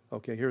example.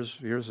 Okay, here's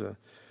a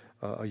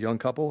young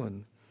couple,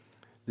 and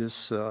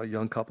this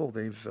young couple,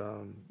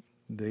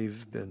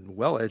 they've been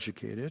well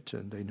educated,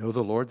 and they know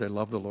the Lord, they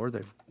love the Lord,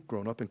 they've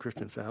grown up in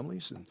Christian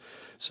families and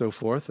so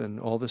forth, and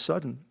all of a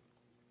sudden,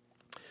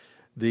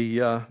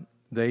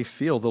 they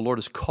feel the Lord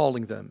is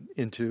calling them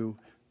into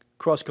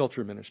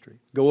cross-culture ministry,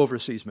 go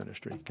overseas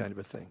ministry kind of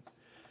a thing.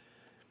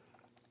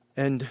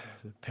 And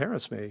the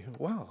parents may,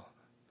 wow,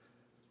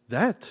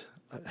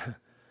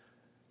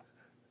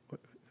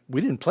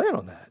 we didn't plan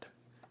on that.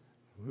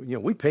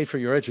 We paid for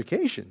your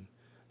education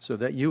so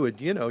that you would,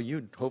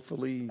 you'd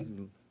hopefully,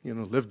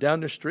 live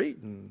down the street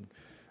and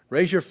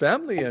raise your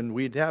family, and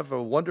we'd have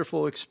a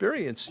wonderful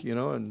experience,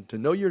 and to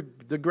know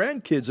the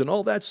grandkids and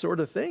all that sort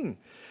of thing.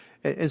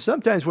 And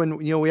sometimes when,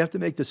 we have to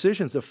make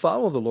decisions to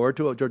follow the Lord,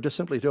 or just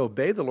simply to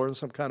obey the Lord in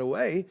some kind of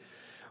way,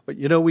 but,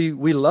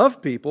 we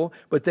love people,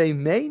 but they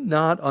may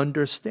not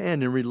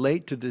understand and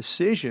relate to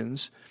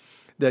decisions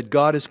that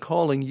God is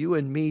calling you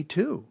and me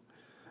to.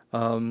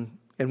 And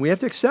And we have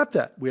to accept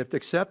that. We have to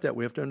accept that.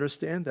 We have to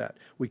understand that.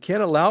 We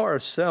can't allow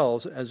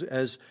ourselves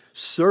as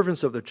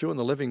servants of the true and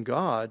the living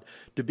God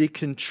to be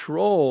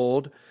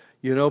controlled,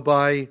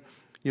 by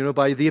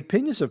the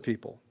opinions of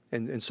people.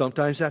 And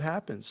sometimes that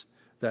happens.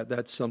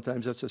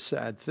 Sometimes that's a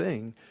sad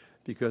thing,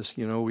 because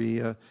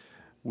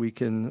we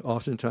can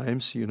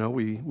oftentimes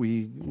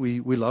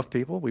we love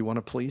people, we want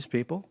to please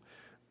people,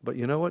 but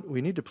you know what?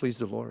 We need to please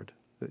the Lord.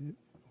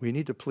 We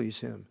need to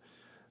please Him.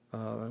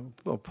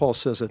 Paul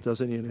says it,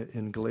 doesn't he,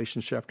 in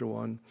Galatians chapter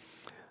 1?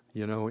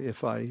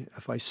 If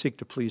I seek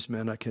to please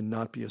men, I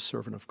cannot be a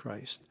servant of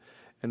Christ.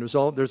 And there's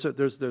a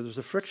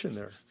friction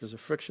there. There's a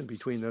friction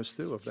between those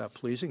two, of that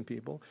pleasing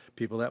people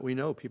that we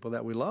know, people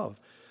that we love,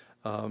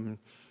 but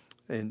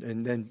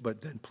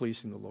then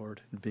pleasing the Lord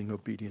and being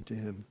obedient to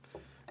Him.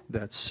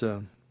 That's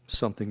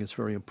something that's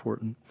very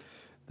important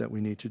that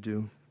we need to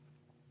do.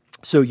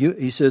 So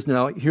he says,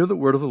 now hear the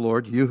word of the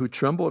Lord, you who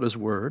tremble at His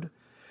word,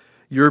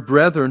 your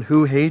brethren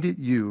who hated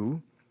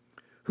you,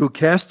 who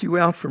cast you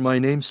out for my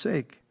name's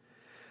sake,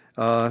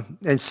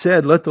 and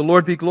said, let the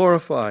Lord be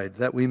glorified,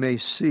 that we may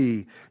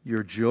see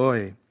your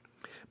joy.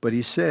 But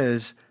he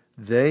says,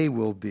 they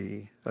will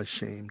be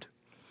ashamed.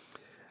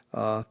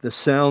 The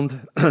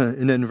sound,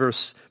 and then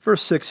verse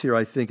 6 here,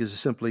 I think, is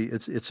simply,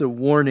 it's a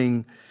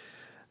warning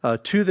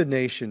to the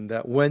nation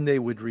that when they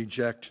would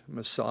reject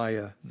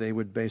Messiah, they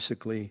would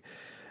basically,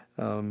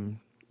 be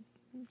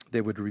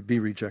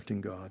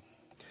rejecting God.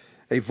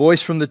 A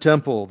voice from the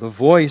temple, the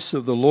voice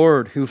of the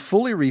Lord, who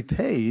fully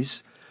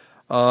repays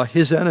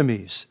His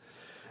enemies.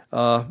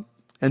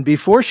 And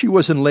before she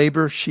was in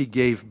labor, she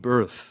gave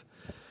birth.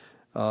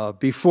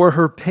 Before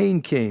her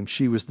pain came,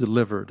 she was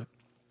delivered.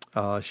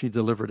 She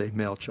delivered a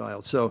male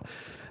child. So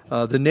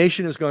the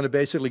nation is going to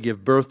basically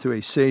give birth to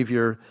a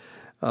Savior.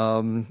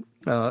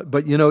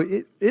 But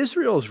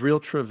Israel's real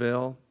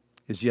travail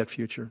is yet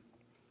future.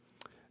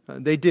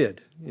 They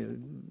did.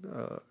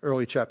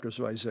 Early chapters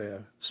of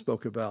Isaiah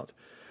spoke about,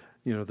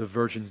 the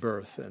virgin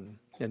birth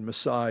and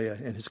Messiah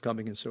and His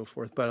coming and so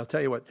forth. But I'll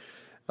tell you what,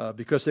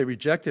 because they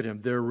rejected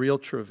Him, their real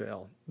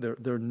travail,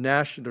 their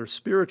national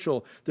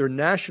spiritual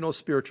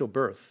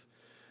birth.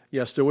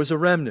 Yes, there was a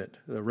remnant.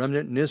 The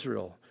remnant in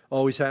Israel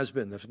always has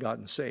been, that's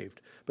gotten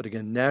saved. But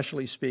again,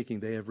 nationally speaking,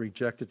 they have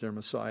rejected their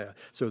Messiah.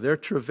 So their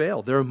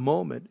travail, their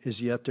moment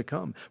is yet to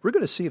come. We're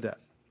going to see that.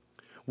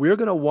 We're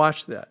going to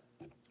watch that.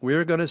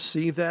 We're going to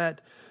see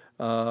that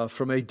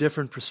from a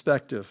different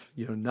perspective.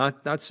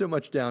 Not so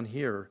much down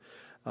here,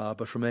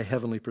 but from a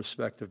heavenly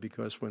perspective,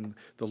 because when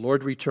the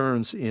Lord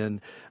returns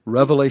in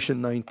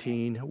Revelation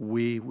 19,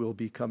 we will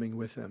be coming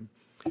with Him.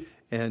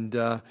 And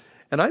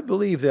I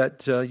believe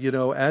that,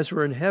 as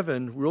we're in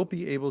heaven, we'll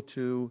be able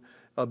to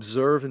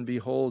observe and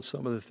behold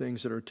some of the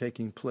things that are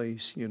taking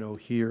place,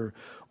 here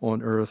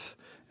on earth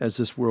as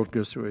this world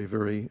goes through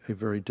a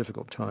very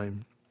difficult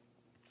time.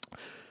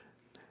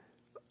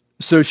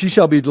 So she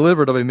shall be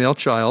delivered of a male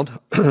child.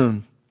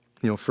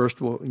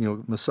 First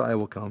Messiah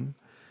will come.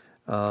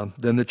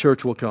 Then the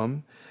church will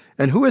come.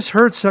 And who has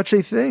heard such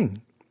a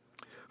thing?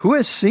 Who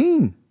has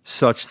seen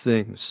such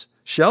things?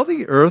 Shall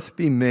the earth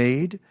be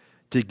made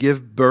to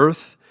give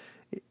birth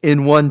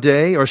in one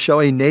day, or shall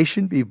a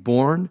nation be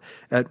born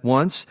at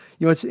once?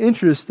 It's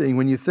interesting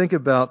when you think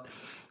about,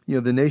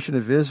 the nation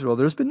of Israel.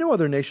 There's been no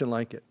other nation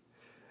like it.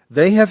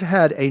 They have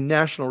had a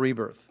national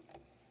rebirth.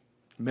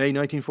 May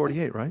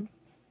 1948, right?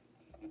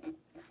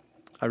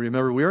 I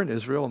remember we were in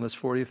Israel on this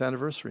 40th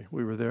anniversary.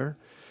 We were there,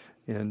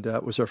 and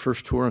it was our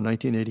first tour in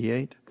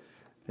 1988.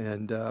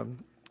 And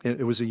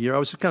it was a year, I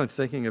was just kind of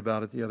thinking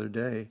about it the other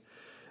day,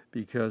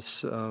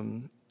 because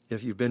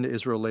if you've been to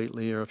Israel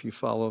lately, or if you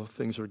follow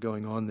things that are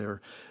going on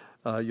there,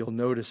 you'll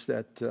notice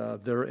that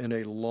they're in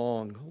a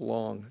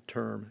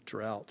long-term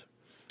drought.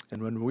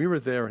 And when we were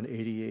there in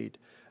 88,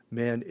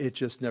 man, it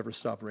just never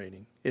stopped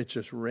raining. It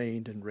just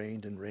rained and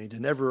rained and rained.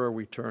 And everywhere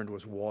we turned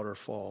was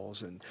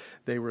waterfalls. And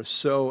they were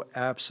so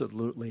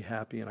absolutely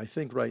happy. And I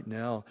think right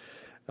now,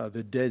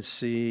 the Dead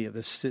Sea,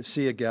 the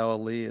Sea of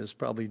Galilee is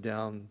probably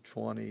down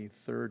 20,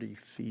 30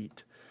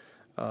 feet.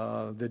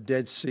 The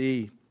Dead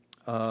Sea,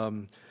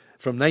 from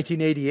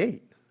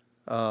 1988,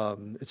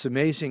 it's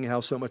amazing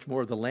how so much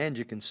more of the land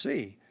you can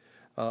see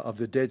of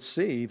the Dead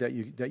Sea that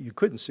you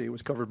couldn't see. It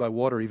was covered by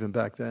water even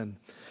back then.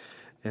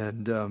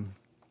 And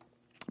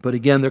but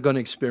again, they're going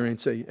to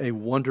experience a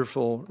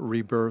wonderful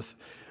rebirth.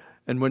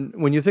 And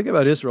when you think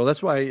about Israel,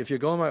 that's why if you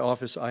go in my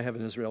office, I have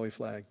an Israeli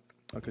flag.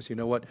 Because you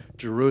know what?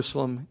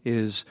 Jerusalem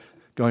is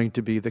going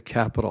to be the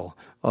capital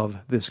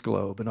of this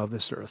globe and of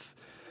this earth.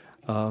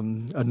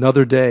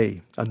 Another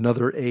day,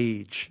 another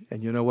age.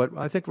 And you know what?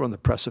 I think we're on the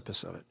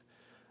precipice of it.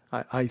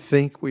 I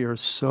think we are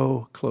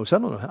so close. I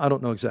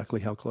don't know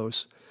exactly how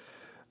close.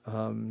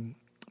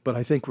 But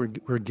I think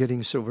we're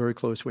getting so very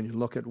close when you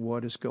look at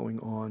what is going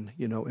on,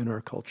 in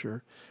our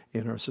culture,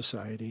 in our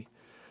society.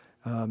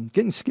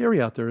 Getting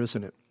scary out there,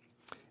 isn't it?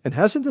 And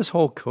hasn't this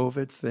whole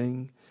COVID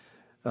thing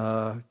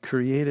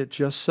created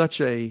just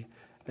such a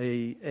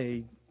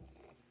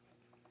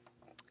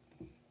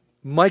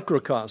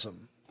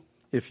microcosm,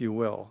 if you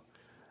will,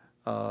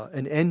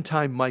 an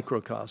end-time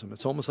microcosm.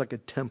 It's almost like a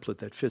template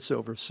that fits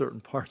over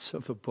certain parts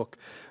of the book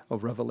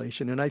of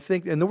Revelation. And I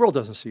think, and the world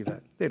doesn't see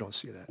that. They don't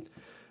see that.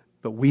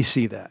 But we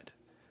see that.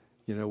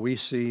 We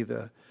see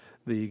the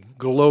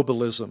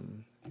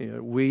globalism.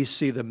 We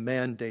see the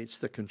mandates,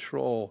 the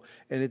control.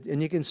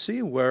 And you can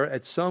see where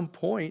at some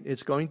point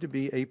it's going to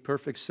be a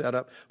perfect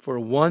setup for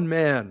one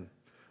man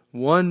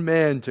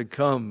to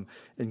come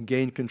and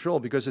gain control.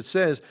 Because it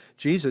says,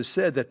 Jesus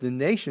said that the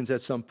nations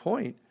at some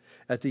point,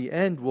 at the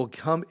end, will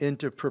come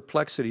into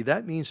perplexity.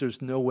 That means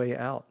there's no way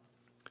out.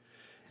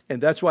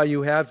 And that's why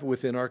you have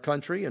within our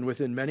country and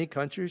within many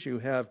countries, you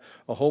have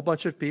a whole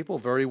bunch of people,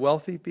 very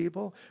wealthy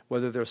people,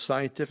 whether they're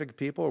scientific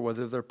people or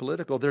whether they're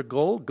political, they're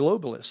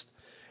globalists.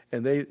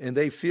 And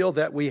they feel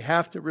that we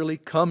have to really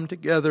come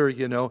together,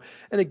 And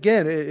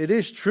again, it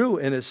is true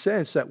in a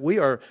sense that we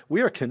are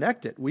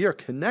connected. We are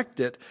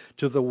connected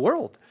to the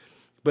world.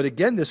 But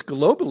again, this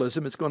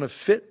globalism is going to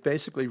fit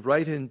basically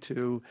right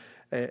into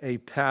a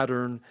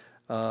pattern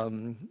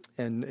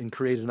and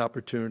create an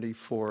opportunity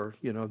for,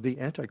 the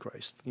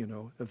Antichrist,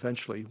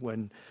 eventually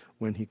when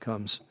he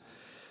comes.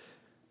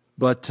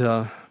 But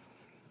the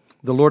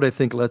Lord, I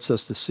think, lets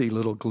us to see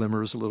little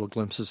glimmers, little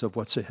glimpses of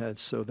what's ahead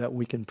so that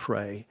we can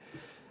pray.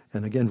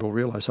 And again, we'll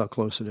realize how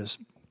close it is.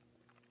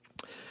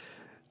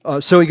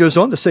 So he goes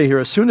on to say here,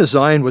 as soon as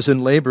Zion was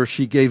in labor,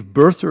 she gave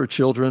birth to her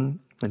children.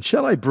 And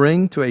shall I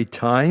bring to a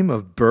time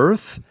of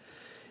birth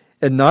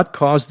and not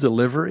cause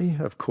delivery?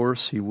 Of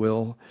course he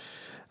will.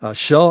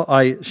 Shall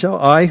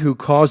I who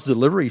cause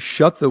delivery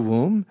shut the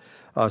womb,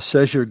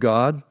 says your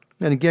God?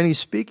 And again, he's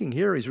speaking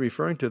here. He's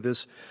referring to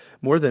this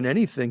more than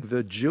anything,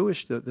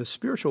 the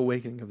spiritual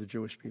awakening of the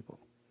Jewish people.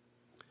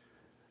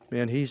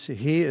 Man,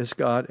 he has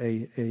got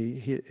that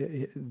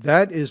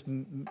is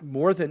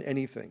more than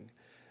anything.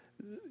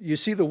 You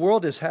see, the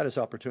world has had its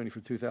opportunity for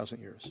 2,000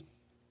 years.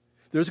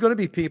 There's going to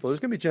be people, there's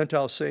going to be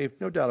Gentiles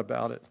saved, no doubt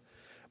about it.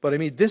 But I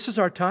mean, this is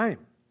our time.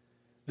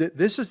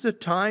 This is the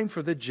time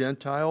for the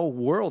Gentile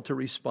world to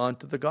respond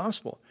to the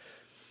gospel.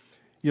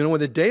 When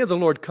the day of the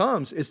Lord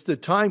comes, it's the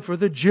time for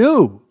the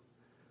Jew.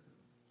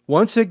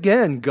 Once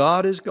again,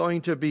 God is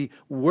going to be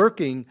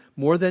working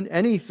more than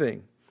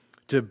anything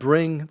to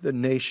bring the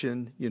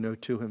nation,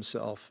 to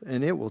himself.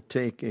 And it will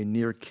take a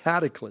near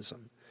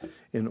cataclysm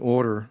in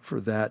order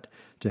for that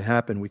to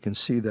happen. We can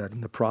see that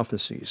in the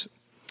prophecies.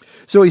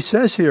 So he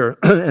says here,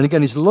 and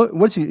again, he's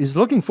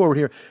looking forward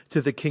here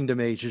to the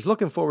kingdom age. He's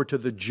looking forward to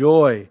the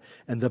joy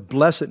and the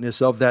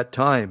blessedness of that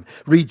time.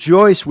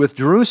 Rejoice with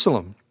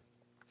Jerusalem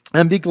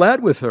and be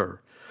glad with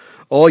her,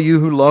 all you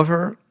who love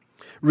her.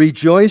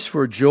 Rejoice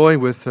for joy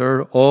with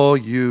her, all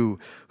you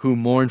who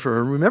mourn for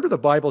her. Remember the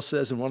Bible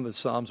says in one of the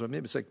Psalms, or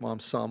maybe it's like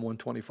Psalm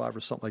 125 or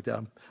something like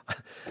that.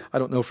 I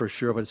don't know for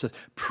sure, but it says,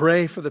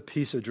 pray for the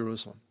peace of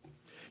Jerusalem.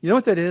 You know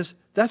what that is?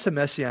 That's a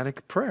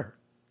messianic prayer.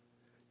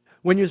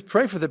 When you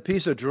pray for the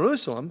peace of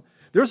Jerusalem,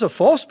 there's a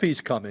false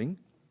peace coming,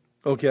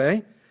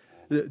 okay,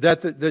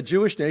 that the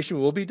Jewish nation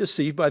will be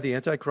deceived by the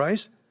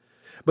Antichrist.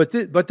 But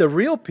the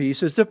real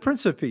peace is the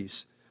Prince of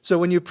Peace. So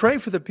when you pray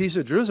for the peace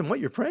of Jerusalem, what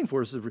you're praying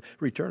for is the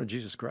return of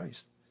Jesus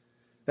Christ.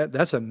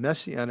 That's a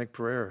messianic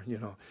prayer,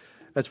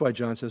 That's why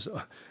John says,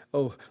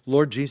 oh,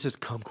 Lord Jesus,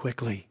 come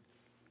quickly.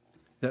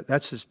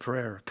 That's his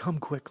prayer. Come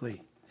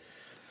quickly.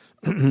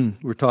 We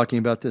were talking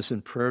about this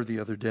in prayer the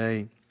other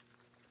day.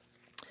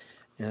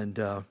 And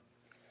it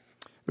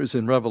was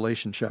in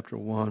Revelation chapter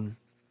 1.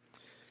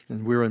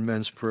 And we were in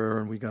men's prayer,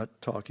 and we got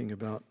talking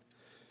about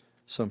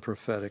some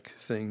prophetic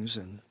things.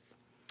 And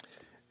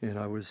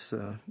I was...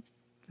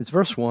 It's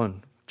verse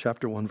 1,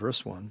 chapter 1,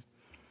 verse 1,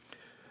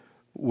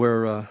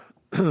 where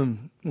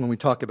when we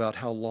talk about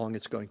how long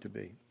it's going to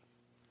be.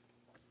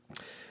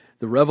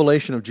 The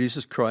revelation of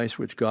Jesus Christ,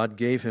 which God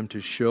gave him to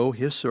show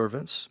his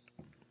servants,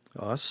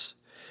 us,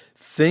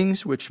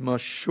 things which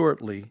must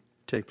shortly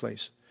take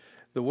place.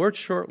 The word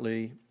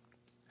shortly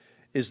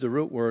is the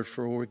root word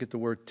for where we get the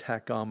word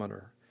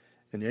tachometer.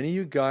 And any of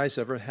you guys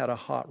ever had a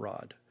hot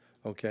rod?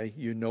 Okay,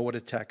 you know what a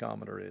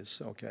tachometer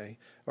is, okay?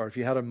 Or if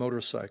you had a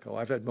motorcycle,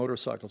 I've had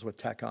motorcycles with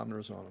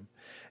tachometers on them.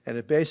 And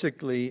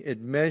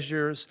it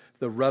measures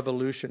the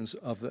revolutions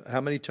of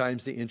how many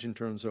times the engine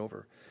turns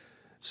over.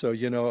 So,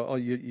 you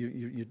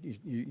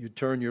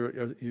turn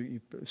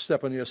you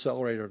step on the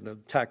accelerator and the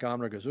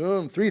tachometer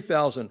goes,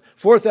 3,000,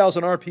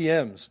 4,000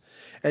 RPMs.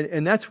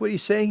 And that's what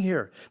he's saying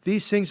here.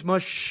 These things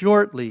must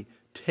shortly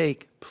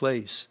take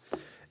place.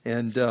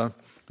 And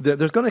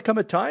there's going to come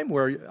a time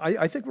where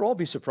I think we'll all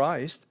be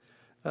surprised.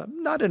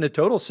 Not in a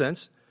total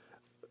sense,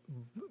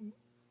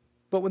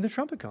 but when the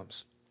trumpet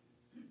comes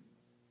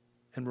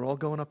and we're all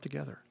going up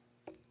together,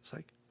 it's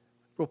like,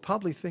 we'll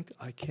probably think,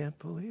 I can't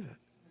believe it.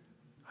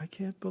 I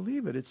can't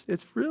believe it.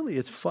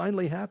 It's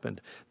finally happened.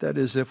 That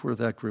is, if we're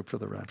that group for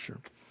the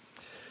rapture.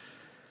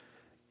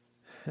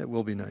 It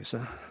will be nice,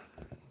 huh?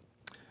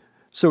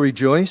 So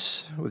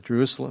rejoice with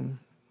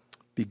Jerusalem.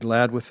 Be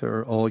glad with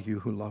her, all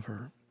you who love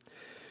her.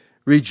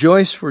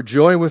 Rejoice for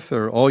joy with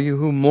her, all you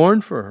who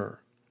mourn for her,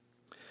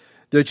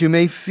 that you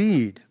may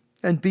feed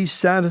and be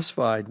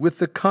satisfied with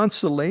the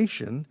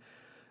consolation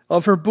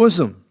of her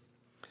bosom.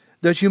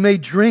 that you may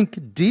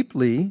drink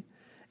deeply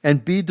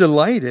and be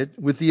delighted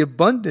with the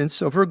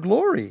abundance of her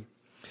glory.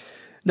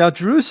 Now,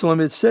 Jerusalem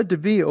is said to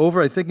be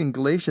over, I think in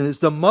Galatians, is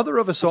the mother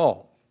of us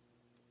all.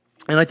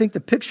 And I think the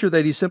picture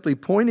that he's simply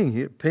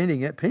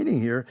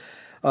painting here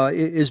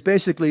is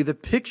basically the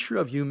picture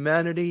of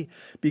humanity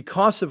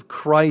because of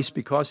Christ,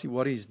 because of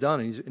what he's done.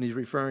 And he's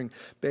referring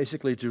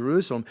basically to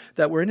Jerusalem,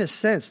 that we're in a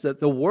sense that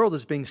the world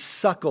is being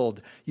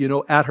suckled,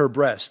 at her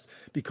breast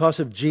because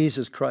of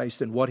Jesus Christ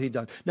and what he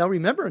done. Now,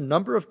 remember, a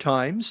number of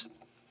times,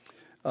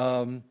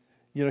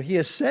 he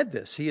has said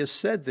this. He has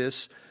said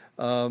this,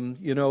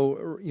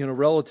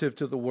 relative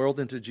to the world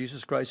and to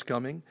Jesus Christ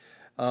coming.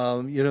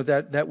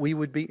 That we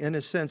would be, in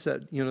a sense,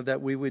 that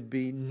we would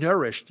be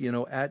nourished,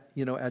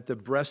 at the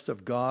breast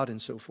of God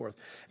and so forth.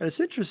 And it's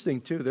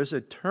interesting too. There's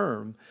a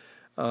term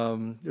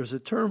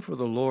for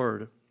the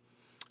Lord,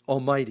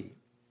 Almighty,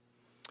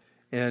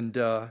 and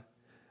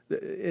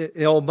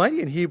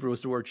Almighty in Hebrew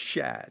is the word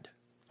shad.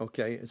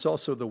 Okay, it's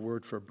also the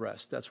word for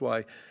breast. That's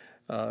why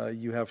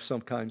you have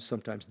sometimes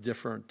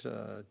different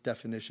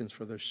definitions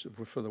for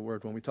the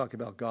word. When we talk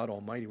about God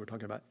Almighty, we're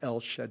talking about El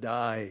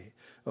Shaddai.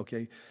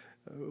 Okay.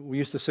 We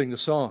used to sing the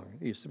song.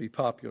 It used to be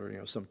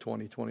popular, some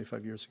 20,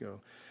 25 years ago.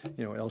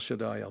 El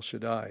Shaddai, El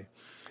Shaddai.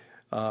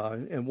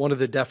 And one of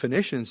the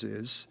definitions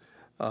is,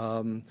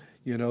 the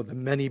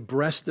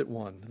many-breasted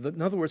one.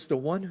 In other words, the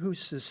one who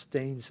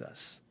sustains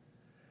us,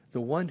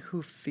 the one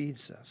who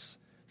feeds us,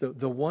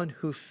 the one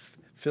who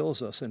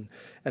fills us. And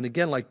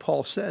again, like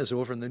Paul says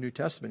over in the New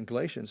Testament, in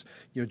Galatians,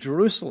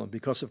 Jerusalem,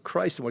 because of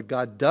Christ and what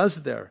God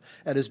does there,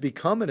 and has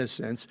become, in a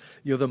sense,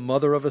 the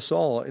mother of us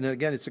all. And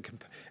again, it's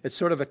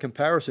sort of a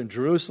comparison,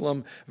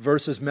 Jerusalem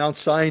versus Mount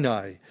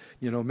Sinai,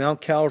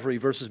 Mount Calvary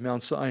versus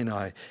Mount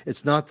Sinai.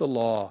 It's not the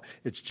law,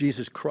 it's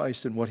Jesus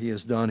Christ and what he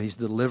has done. He's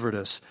delivered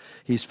us.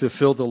 He's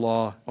fulfilled the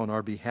law on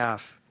our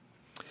behalf.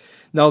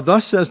 Now,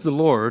 thus says the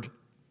Lord,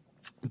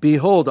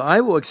 behold,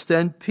 I will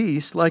extend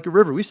peace like a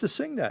river. We used to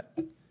sing that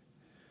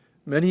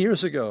many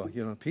years ago,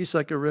 peace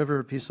like a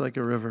river,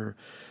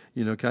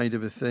 kind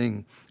of a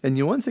thing.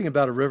 And one thing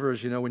about a river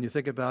is, when you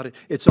think about it,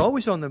 it's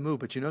always on the move,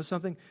 but you know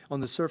something? On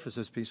the surface,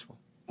 it's peaceful.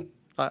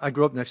 I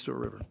grew up next to a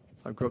river.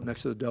 I grew up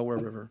next to the Delaware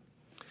River.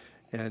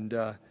 And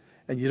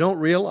you don't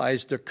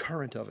realize the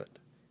current of it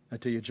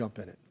until you jump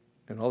in it.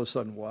 And all of a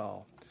sudden,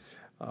 wow.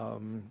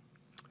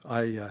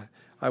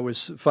 I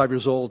was 5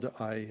 years old.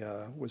 I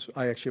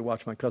actually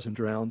watched my cousin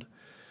drown.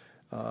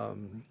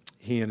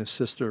 He and his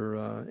sister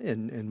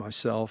and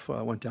myself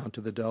went down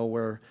to the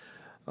Delaware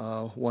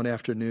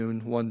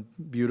one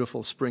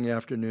beautiful spring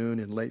afternoon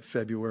in late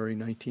February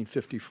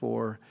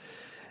 1954.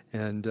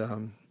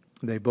 And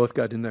they both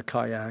got in the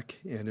kayak,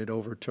 and it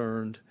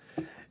overturned.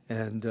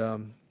 And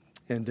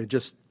they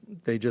just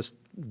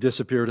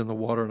disappeared in the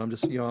water. And I'm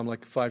just, I'm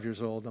like 5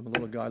 years old. I'm a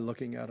little guy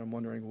looking at them,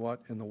 wondering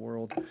what in the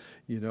world,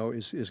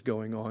 is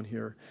going on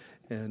here.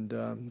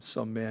 And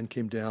some man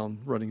came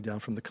running down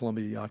from the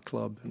Columbia Yacht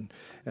Club. And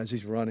as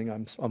he's running,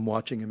 I'm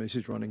watching him as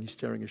he's running. He's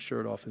tearing his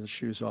shirt off and his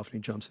shoes off, and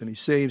he jumps in. He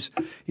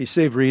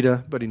saved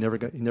Rita, but he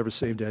never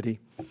saved Eddie.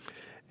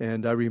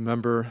 And I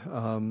remember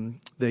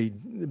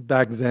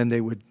back then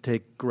they would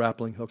take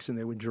grappling hooks and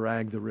they would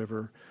drag the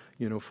river,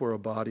 for a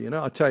body. And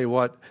I'll tell you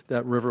what,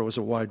 that river was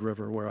a wide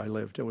river where I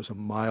lived. It was a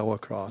mile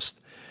across.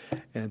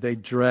 And they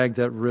dragged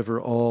that river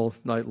all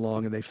night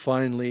long, and they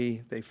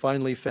finally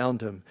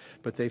found him.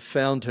 But they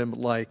found him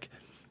like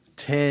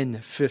 10,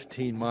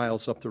 15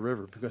 miles up the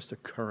river because the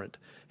current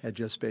had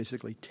just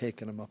basically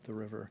taken him up the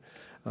river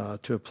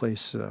to a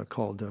place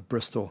called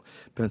Bristol,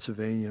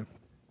 Pennsylvania.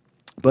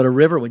 But a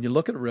river, when you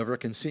look at a river, it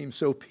can seem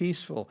so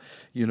peaceful,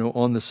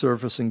 on the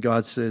surface, and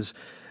God says,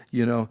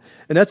 and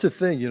that's the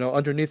thing,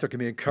 underneath there can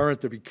be a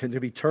current, there can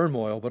be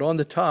turmoil, but on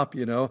the top,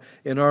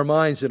 in our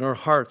minds, in our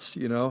hearts,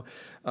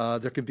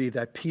 there can be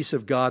that peace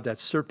of God that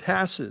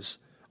surpasses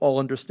all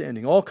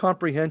understanding, all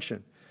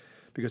comprehension.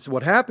 Because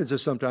what happens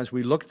is sometimes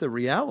we look at the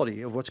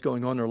reality of what's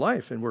going on in our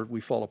life and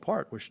we fall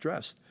apart, we're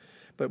stressed.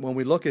 But when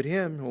we look at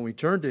him, when we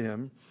turn to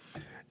him,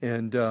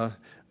 and,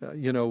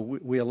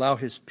 we allow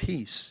his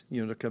peace,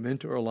 to come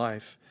into our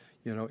life,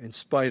 in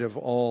spite of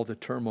all the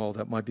turmoil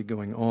that might be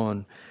going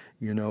on,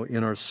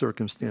 in our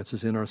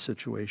circumstances, in our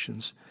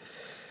situations.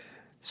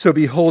 So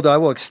behold, I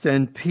will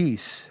extend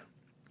peace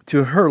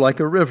to her like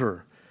a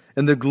river,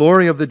 and the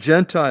glory of the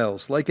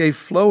Gentiles like a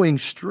flowing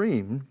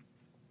stream.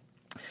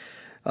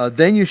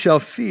 Then you shall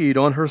feed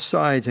on her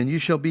sides, and you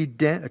shall be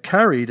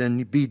carried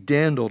and be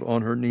dandled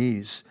on her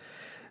knees.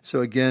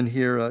 So again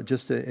here,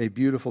 just a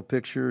beautiful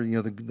picture,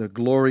 the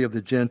glory of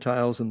the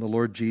Gentiles and the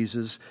Lord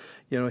Jesus.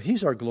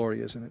 He's our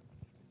glory, isn't it?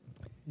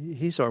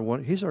 He's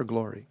our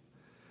glory.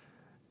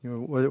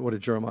 What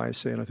did Jeremiah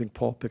say? And I think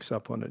Paul picks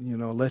up on it.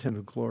 Let him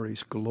who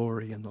glories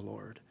glory in the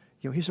Lord.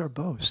 He's our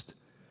boast.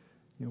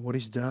 What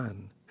he's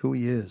done, who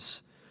he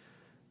is,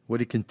 what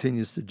he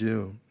continues to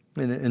do.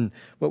 And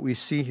what we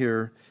see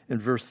here in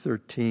verse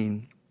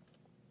 13,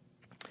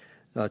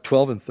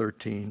 12 and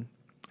 13,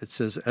 it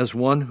says, as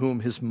one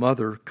whom his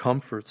mother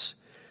comforts,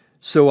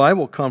 so I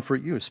will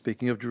comfort you.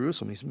 Speaking of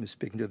Jerusalem, he's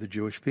speaking to the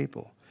Jewish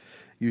people.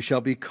 You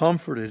shall be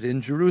comforted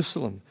in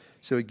Jerusalem.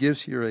 So it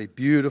gives here a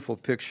beautiful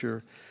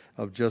picture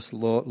of just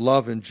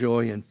love and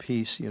joy and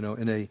peace, in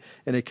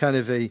a kind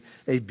of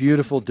a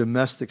beautiful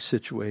domestic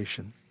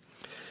situation.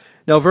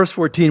 Now, verse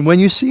 14, when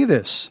you see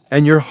this,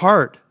 and your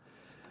heart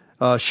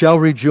shall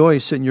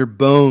rejoice, and your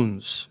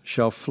bones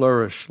shall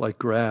flourish like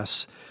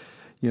grass.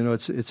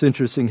 It's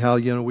interesting how,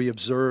 we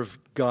observe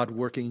God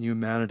working in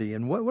humanity,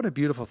 and what a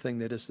beautiful thing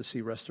that is to see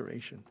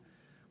restoration.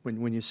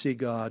 When you see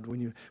God,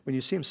 when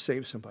you see Him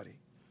save somebody.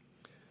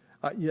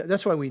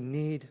 That's why we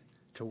need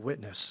to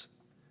witness.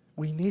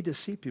 We need to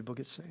see people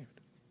get saved.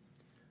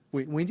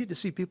 We need to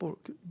see people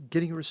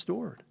getting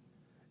restored.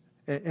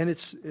 And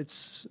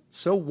it's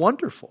so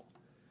wonderful,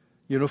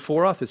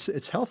 for us.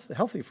 It's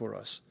healthy for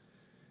us.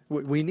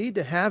 We need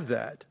to have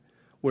that,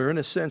 where in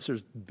a sense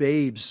there's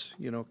babes,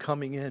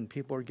 coming in.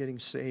 People are getting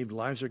saved.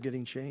 Lives are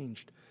getting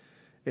changed.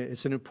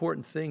 It's an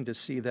important thing to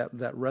see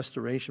that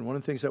restoration. One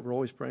of the things that we're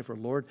always praying for,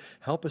 Lord,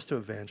 help us to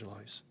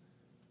evangelize.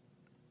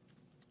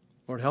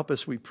 Lord, help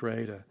us, we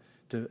pray,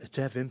 to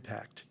have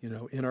impact,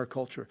 in our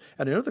culture.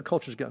 And I know the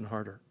culture's gotten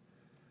harder.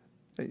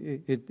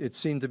 It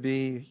seemed to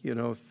be,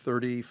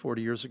 30,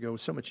 40 years ago,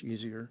 so much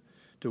easier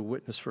to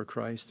witness for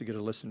Christ, to get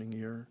a listening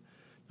ear.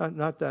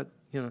 Not that,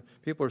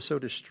 people are so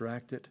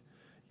distracted,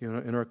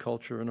 in our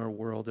culture, in our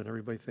world, and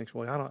everybody thinks,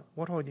 well,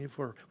 what do I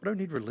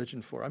need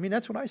religion for? I mean,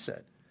 that's what I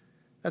said.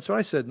 That's what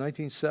I said in the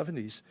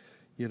 1970s,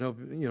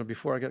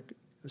 before I got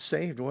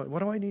saved. What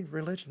do I need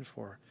religion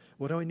for?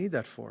 What do I need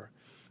that for?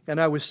 And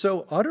I was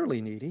so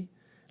utterly needy,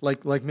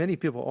 like many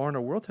people are in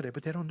our world today,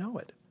 but they don't know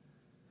it.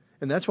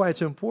 And that's why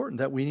it's important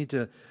that we need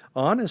to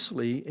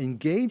honestly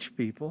engage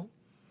people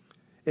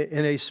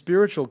in a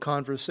spiritual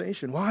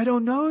conversation. Well, I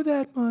don't know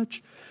that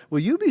much. Well,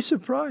 you'd be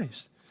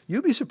surprised.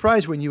 You'd be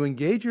surprised when you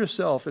engage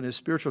yourself in a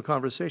spiritual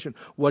conversation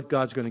what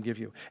God's going to give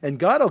you. And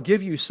God will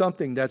give you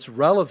something that's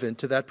relevant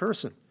to that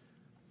person.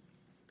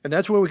 And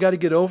that's where we got to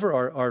get over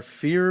our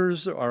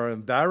fears, our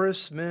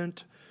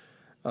embarrassment,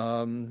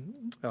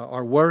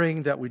 our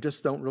worrying that we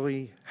just don't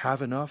really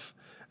have enough.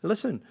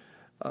 Listen,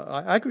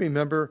 I can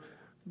remember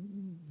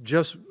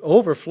just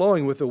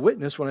overflowing with a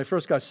witness when I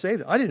first got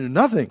saved. I didn't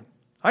know nothing.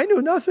 I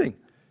knew nothing.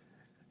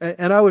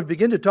 And I would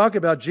begin to talk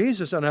about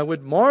Jesus, and I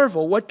would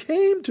marvel what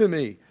came to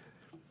me.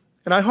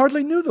 And I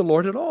hardly knew the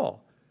Lord at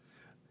all.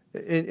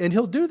 And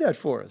He'll do that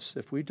for us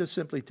if we just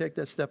simply take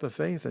that step of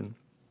faith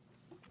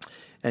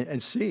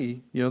and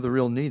see, the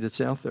real need that's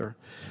out there.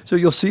 So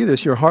you'll see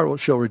this. Your heart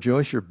shall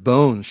rejoice. Your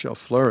bones shall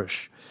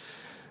flourish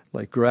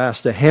like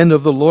grass. The hand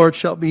of the Lord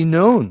shall be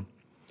known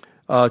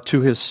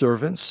to His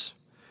servants,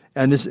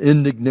 and His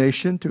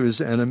indignation to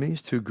His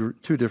enemies. Two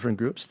different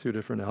groups, two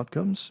different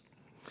outcomes.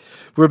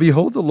 For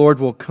behold, the Lord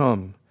will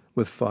come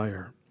with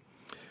fire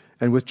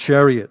and with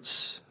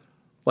chariots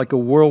like a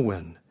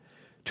whirlwind,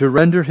 to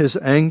render His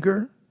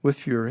anger with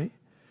fury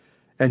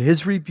and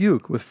His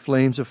rebuke with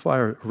flames of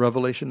fire.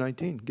 Revelation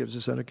 19 gives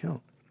us that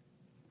account.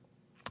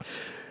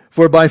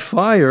 For by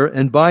fire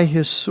and by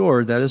His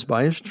sword, that is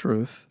by His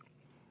truth,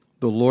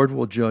 the Lord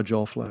will judge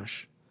all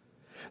flesh.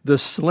 The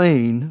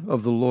slain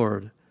of the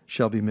Lord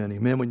shall be many.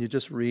 Man, when you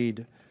just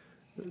read,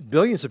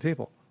 billions of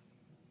people,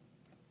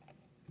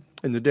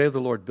 in the day of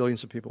the Lord,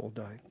 billions of people will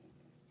die.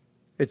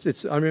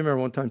 I remember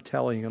one time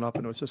tallying it up,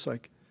 and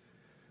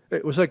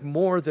it was like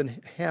more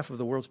than half of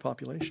the world's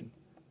population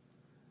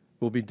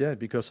will be dead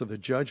because of the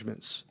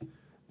judgments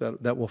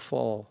that will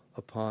fall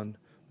upon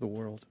the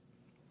world.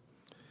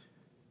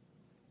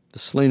 The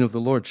slain of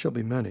the Lord shall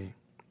be many.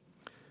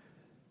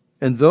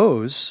 And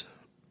those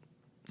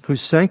who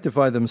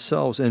sanctify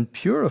themselves and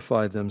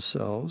purify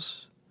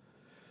themselves,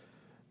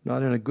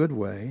 not in a good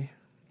way,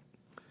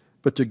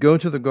 but to go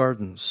to the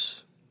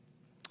gardens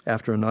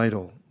after an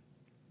idol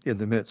in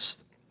the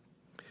midst,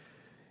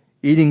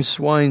 eating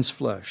swine's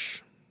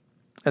flesh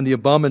and the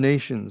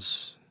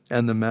abominations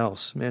and the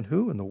mouse. Man,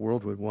 who in the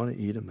world would want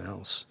to eat a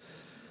mouse?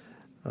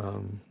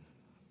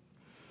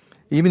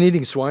 Even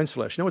eating swine's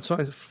flesh. You know what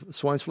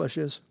swine's flesh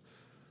is?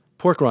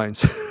 Pork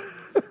rinds.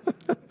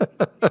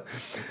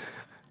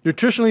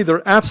 Nutritionally,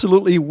 they're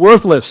absolutely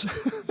worthless.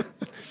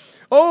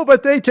 Oh,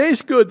 but they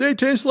taste good. They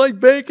taste like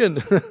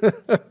bacon.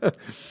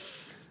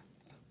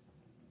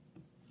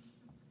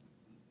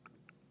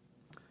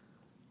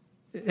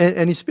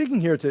 And he's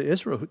speaking here to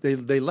Israel.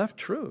 They left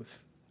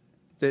truth.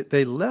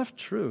 They left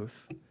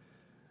truth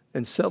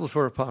and settled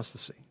for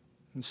apostasy.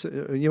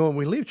 When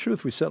we leave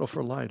truth, we settle for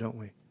a lie, don't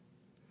we?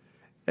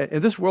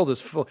 And this world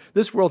is full.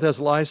 This world has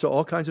lies to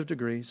all kinds of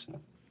degrees.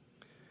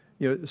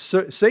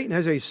 Satan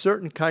has a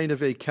certain kind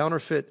of a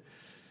counterfeit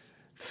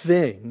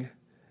thing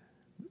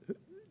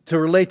to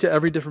relate to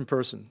every different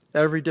person,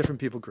 every different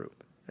people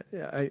group.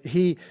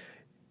 He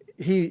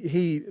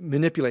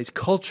manipulates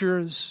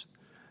cultures.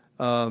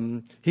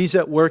 He's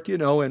at work,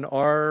 in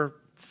our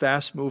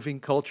fast-moving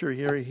culture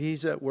here.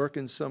 He's at work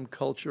in some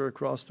culture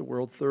across the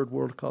world, third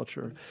world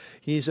culture.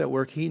 He's at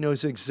work. He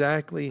knows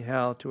exactly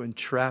how to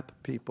entrap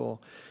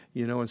people,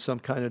 in some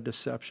kind of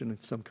deception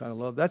and some kind of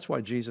love. That's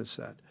why Jesus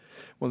said,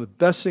 one of the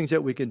best things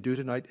that we can do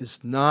tonight is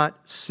not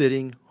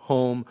sitting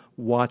home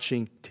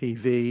watching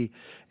TV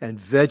and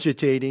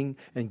vegetating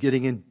and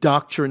getting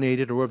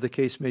indoctrinated, or whatever the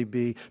case may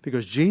be,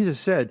 because Jesus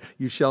said,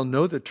 you shall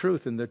know the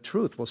truth, and the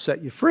truth will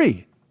set you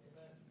free.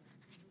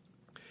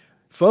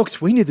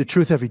 Folks, we need the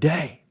truth every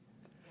day.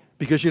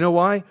 Because you know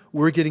why?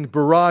 We're getting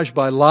barraged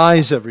by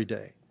lies every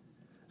day.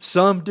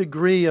 Some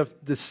degree of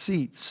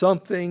deceit,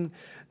 something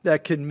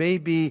that can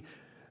maybe,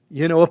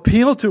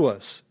 appeal to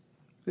us.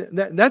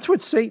 That's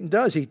what Satan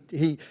does.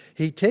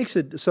 He takes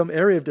some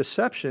area of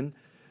deception,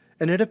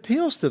 and it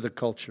appeals to the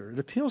culture. It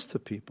appeals to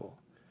people.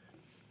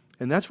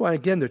 And that's why,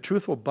 again, the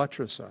truth will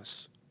buttress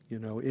us.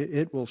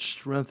 It will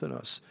strengthen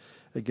us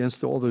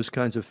against all those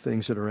kinds of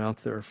things that are out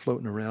there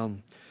floating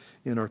around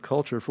in our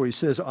culture. For he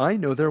says, I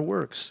know their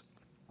works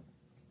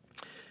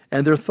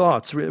and their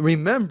thoughts.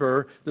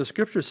 Remember, the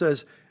scripture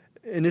says,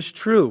 and it's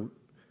true,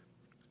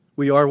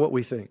 we are what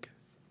we think.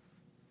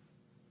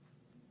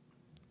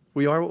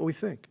 We are what we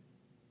think.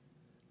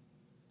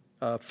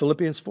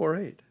 Philippians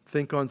 4:8,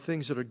 think on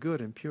things that are good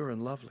and pure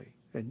and lovely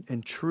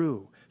and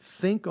true.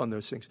 Think on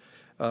those things.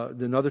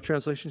 Another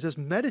translation says,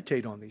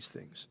 meditate on these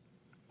things.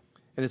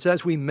 And it's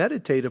as we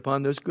meditate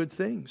upon those good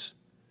things.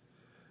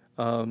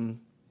 And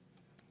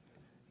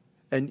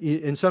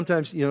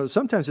sometimes,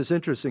 sometimes it's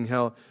interesting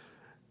how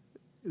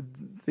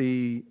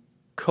the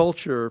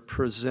culture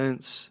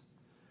presents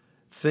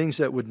things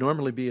that would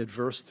normally be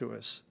adverse to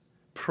us,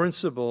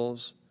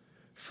 principles,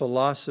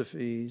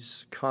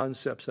 philosophies,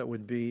 concepts that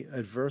would be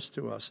adverse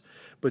to us,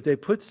 but they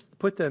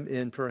put them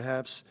in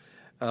perhaps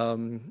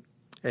a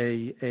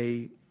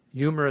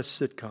humorous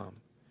sitcom,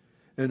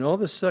 and all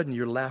of a sudden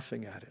you're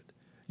laughing at it.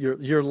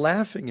 You're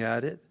laughing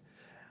at it,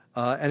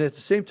 and at the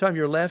same time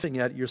you're laughing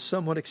at it, you're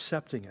somewhat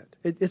accepting it.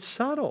 It's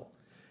subtle.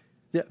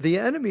 The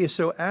enemy is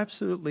so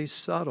absolutely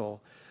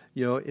subtle.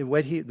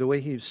 The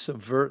way he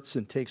subverts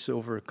and takes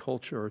over a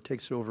culture or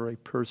takes over a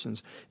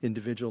person's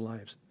individual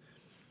lives.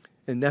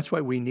 And that's why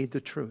we need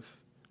the truth.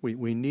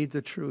 We need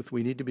the truth.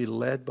 We need to be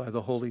led by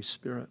the Holy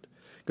Spirit.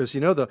 Because,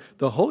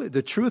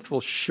 the truth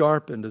will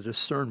sharpen the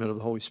discernment of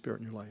the Holy Spirit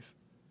in your life.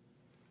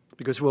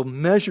 Because we'll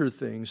measure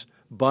things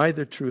by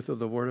the truth of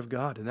the Word of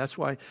God. And that's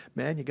why,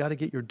 man, you got to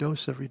get your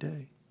dose every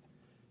day.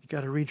 You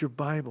got to read your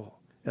Bible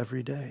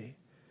every day.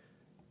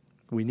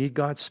 We need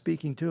God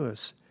speaking to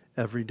us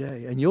every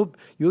day. And you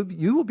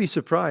will be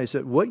surprised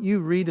that what you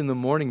read in the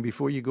morning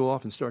before you go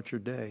off and start your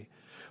day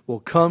will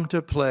come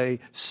to play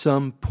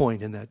some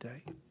point in that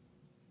day.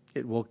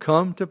 It will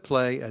come to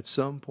play at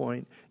some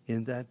point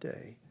in that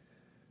day.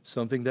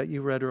 Something that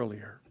you read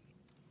earlier.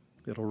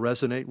 It'll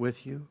resonate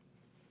with you.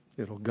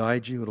 It'll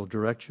guide you. It'll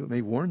direct you. It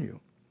may warn you.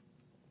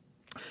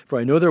 For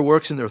I know their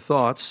works and their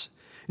thoughts.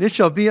 And it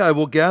shall be, I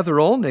will gather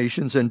all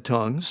nations and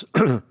tongues,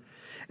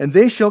 and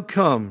they shall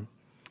come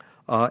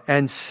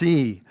and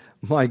see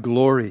my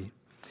glory.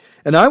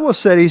 And I will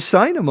set a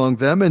sign among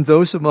them, and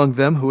those among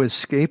them who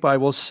escape I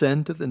will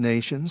send to the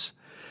nations.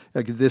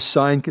 This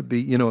sign could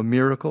be, a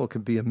miracle. It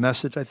could be a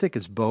message. I think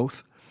it's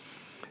both.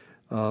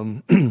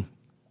 One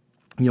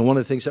of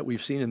the things that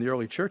we've seen in the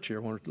early church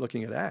here, when we're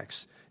looking at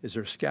Acts, is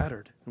they're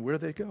scattered. And where do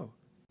they go?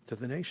 To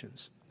the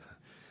nations.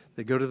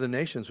 They go to the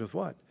nations with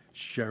what?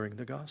 Sharing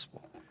the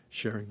gospel,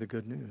 sharing the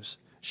good news,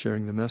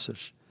 sharing the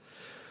message.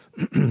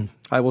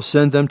 I will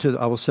send to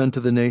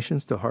the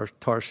nations, to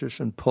Tarshish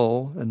and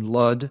Pul and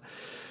Lud,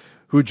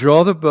 who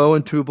draw the bow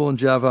and Tubal and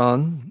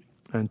Javan,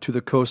 and to the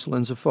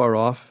coastlands afar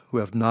off, who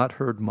have not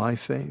heard my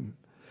fame,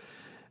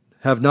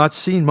 have not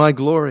seen my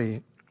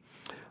glory.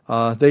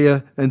 And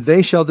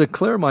they shall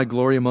declare my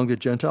glory among the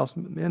Gentiles.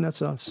 Man,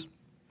 that's us.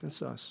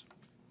 That's us.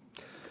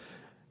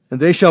 And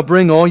they shall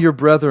bring all your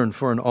brethren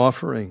for an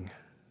offering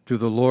to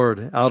the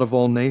Lord out of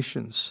all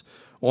nations,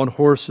 on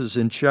horses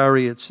and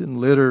chariots and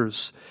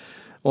litters,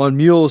 on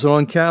mules and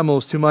on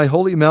camels, to my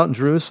holy mountain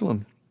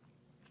Jerusalem.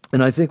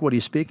 And I think what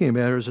he's speaking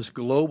about is this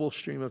global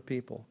stream of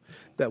people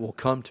that will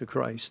come to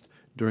Christ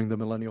during the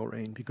millennial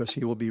reign, because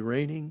he will be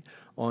reigning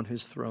on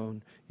his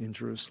throne in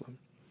Jerusalem.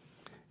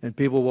 And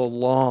people will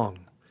long.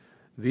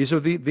 These are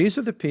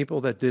the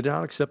people that did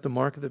not accept the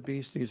mark of the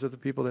beast. These are the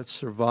people that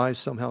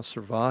somehow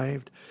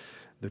survived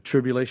the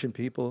tribulation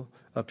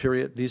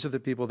period. These are the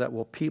people that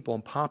will people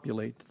and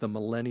populate the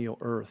millennial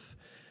earth.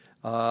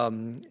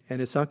 And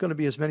it's not going to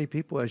be as many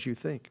people as you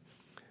think.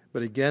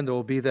 But again, there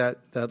will be that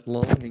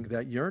longing,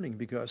 that yearning,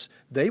 because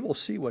they will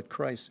see what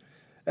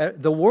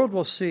the world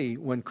will see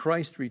when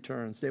Christ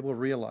returns. They will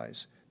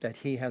realize that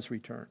he has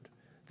returned,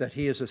 that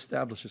he has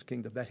established his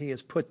kingdom, that he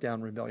has put down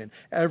rebellion.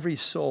 Every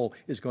soul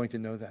is going to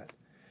know that.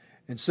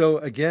 And so,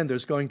 again,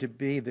 there's going to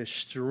be this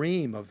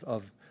stream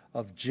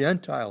of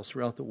Gentiles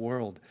throughout the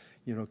world,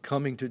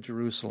 coming to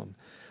Jerusalem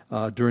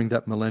during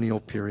that millennial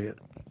period.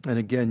 And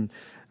again,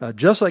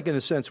 just like in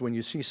a sense when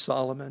you see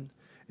Solomon,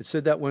 it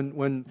said that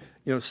when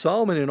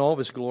Solomon in all of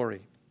his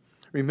glory,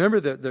 remember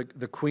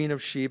the queen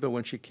of Sheba,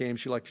 when she came,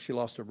 she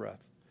lost her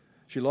breath.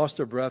 She lost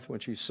her breath when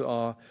she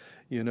saw,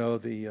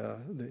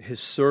 his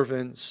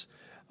servants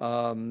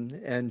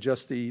and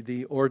just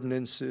the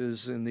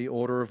ordinances and the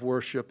order of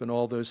worship and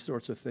all those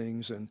sorts of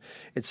things. And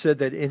it said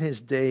that in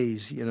his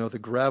days, the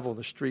gravel of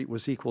the street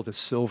was equal to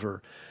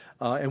silver.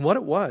 And what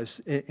it was,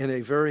 in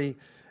a very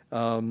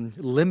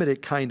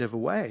limited kind of a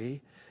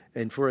way,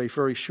 and for a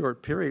very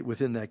short period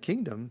within that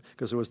kingdom,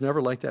 because it was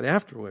never like that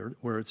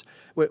afterwards,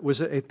 it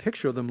was a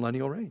picture of the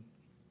millennial reign,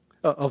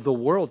 of the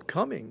world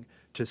coming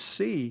to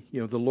see,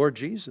 the Lord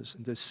Jesus,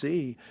 and to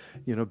see,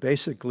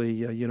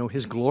 basically,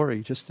 his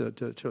glory, just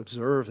to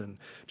observe. And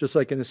just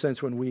like in a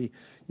sense when we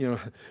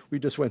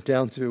just went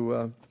down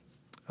to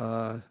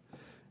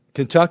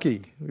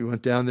Kentucky. We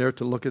went down there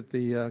to look at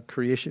the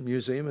Creation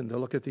Museum and to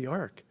look at the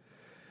Ark.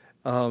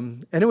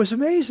 And it was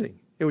amazing.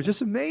 It was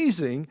just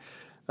amazing.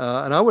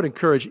 And I would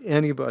encourage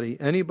anybody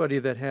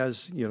that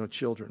has,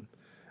 children,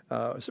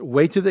 so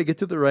wait till they get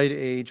to the right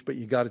age, but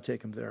you got to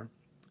take them there.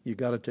 You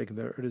got to take them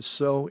there. It is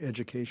so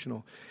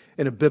educational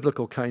in a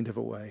biblical kind of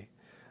a way.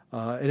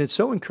 And it's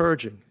so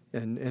encouraging.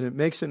 And it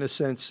makes, in a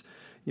sense,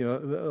 a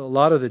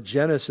lot of the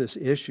Genesis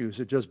issues,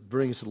 it just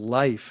brings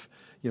life,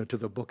 to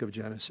the book of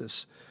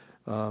Genesis.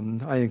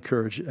 I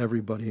encourage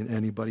everybody and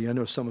anybody. I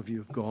know some of you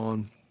have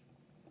gone.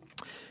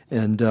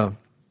 And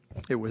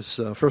it was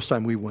first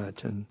time we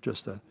went, and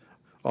just an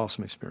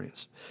awesome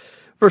experience.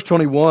 Verse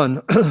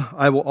 21,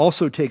 I will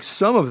also take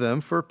some of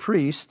them for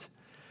priests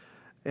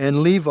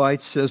and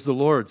Levites, says the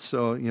Lord.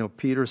 So,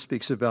 Peter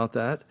speaks about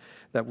that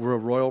we're a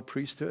royal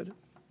priesthood.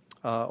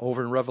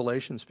 Over in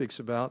Revelation speaks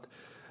about,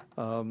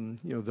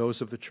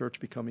 those of the church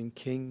becoming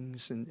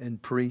kings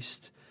and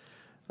priests.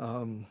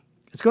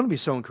 It's going to be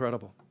so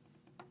incredible.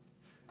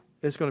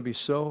 It's going to be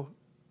so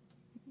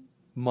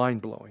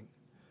mind-blowing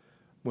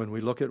when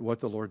we look at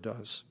what the Lord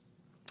does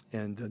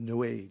and the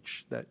new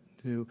age, that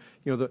new,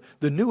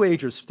 the New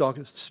Agers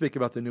speak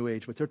about the New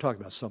Age, but they're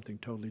talking about something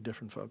totally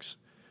different, folks.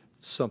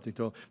 Something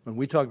totally. When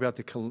we talk about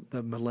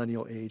the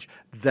millennial age,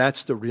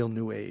 that's the real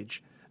New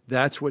Age.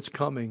 That's what's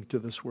coming to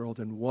this world,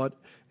 and what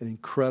an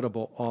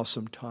incredible,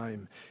 awesome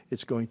time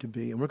it's going to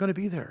be. And we're going to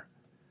be there.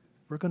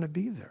 We're going to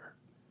be there.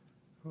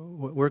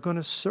 We're going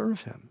to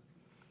serve him.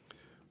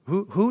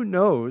 Who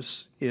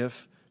knows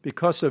if,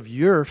 because of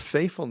your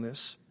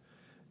faithfulness,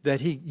 that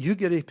you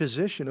get a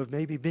position of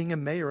maybe being a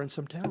mayor in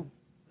some town.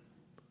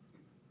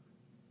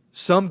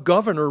 Some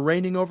governor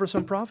reigning over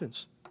some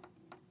province.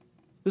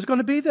 There's going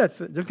to be there's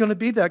going to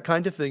be that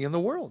kind of thing in the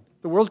world.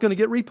 The world's going to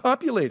get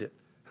repopulated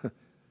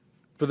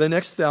for the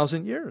next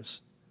 1,000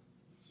 years.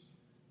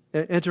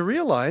 And to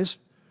realize,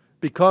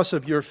 because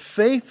of your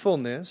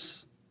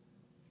faithfulness,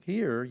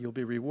 here you'll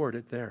be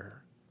rewarded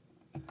there.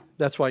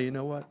 That's why, you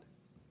know what?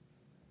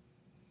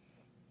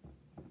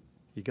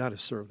 You got to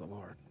serve the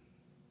Lord.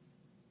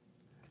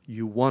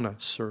 You want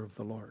to serve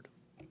the Lord.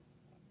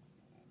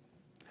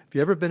 Have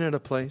you ever been in a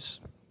place,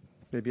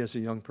 maybe as a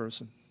young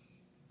person,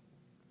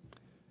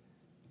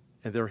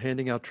 and they're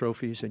handing out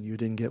trophies and you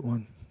didn't get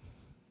one?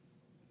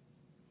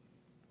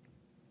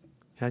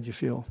 How'd you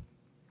feel?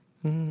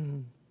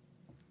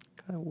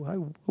 I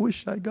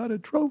wish I got a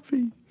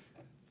trophy.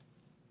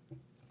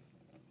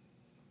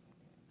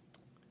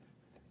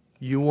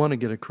 You want to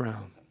get a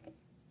crown.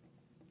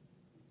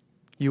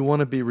 You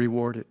want to be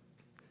rewarded.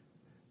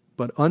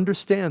 But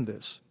understand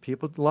this. A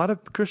lot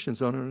of Christians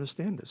don't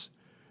understand this.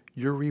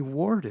 You're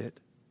rewarded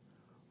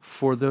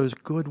for those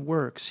good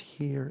works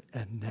here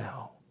and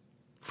now.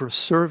 For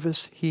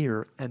service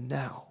here and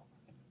now.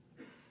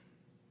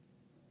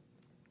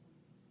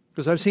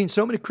 Because I've seen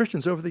so many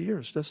Christians over the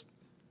years just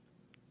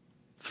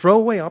throw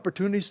away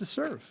opportunities to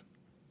serve.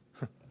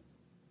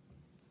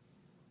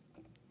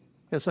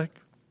 It's like,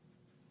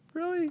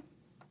 really?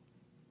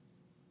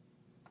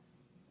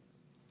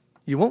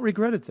 You won't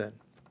regret it then.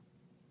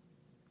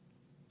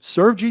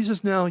 Serve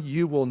Jesus now,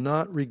 you will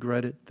not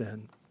regret it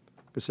then.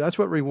 Because that's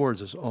what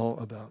rewards is all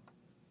about.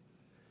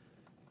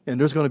 And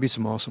there's going to be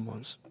some awesome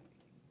ones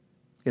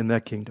in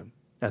that kingdom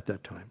at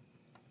that time.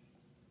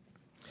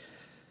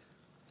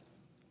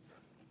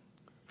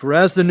 For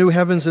as the new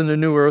heavens and the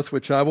new earth,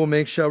 which I will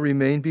make, shall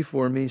remain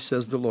before me,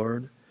 says the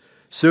Lord,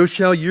 so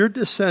shall your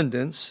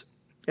descendants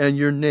and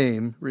your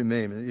name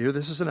remain. Here,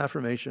 this is an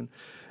affirmation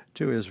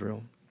to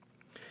Israel.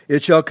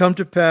 It shall come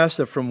to pass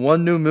that from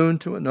one new moon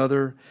to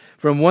another,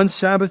 from one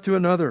Sabbath to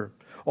another,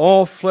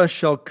 all flesh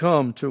shall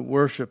come to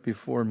worship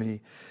before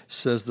me,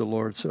 says the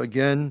Lord. So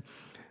again,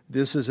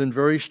 this is in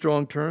very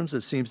strong terms.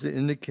 It seems to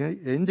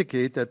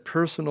indicate that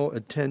personal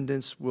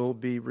attendance will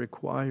be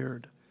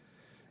required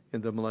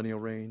in the millennial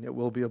reign. It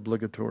will be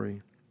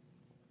obligatory.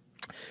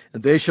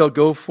 And they shall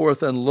go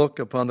forth and look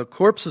upon the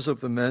corpses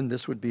of the men,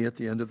 this would be at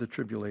the end of the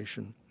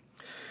tribulation,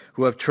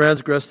 who have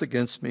transgressed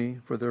against me,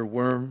 for their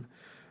worm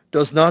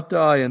does not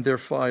die, and their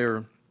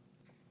fire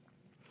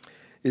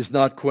is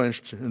not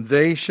quenched, and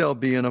they shall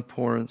be an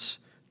abhorrence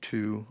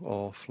to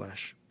all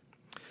flesh.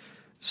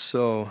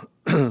 So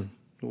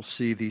we'll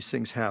see these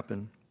things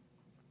happen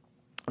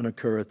and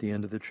occur at the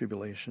end of the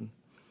tribulation.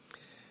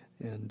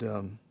 And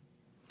a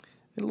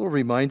little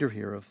reminder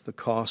here of the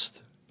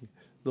cost.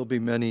 There'll be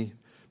many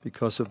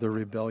because of their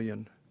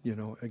rebellion,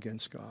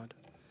 against God.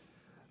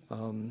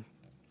 And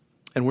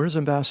we're his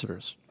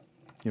ambassadors.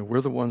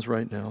 We're the ones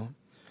right now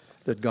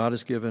that God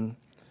has given,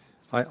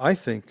 I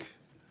think,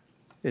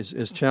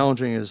 as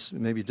challenging as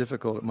maybe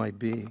difficult it might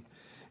be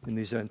in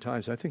these end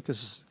times, I think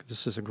this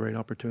is a great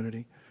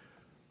opportunity.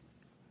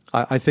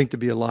 I think to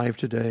be alive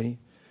today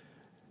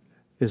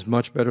is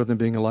much better than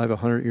being alive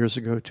 100 years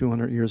ago,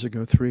 200 years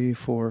ago, 300,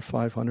 400,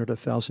 500,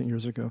 1,000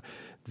 years ago.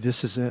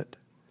 This is it.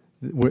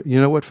 You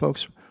know what,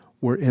 folks?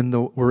 We're in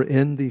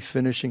the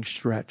finishing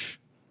stretch.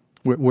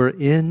 We're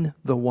in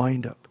the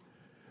windup.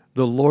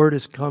 The Lord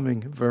is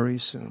coming very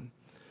soon.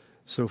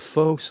 So,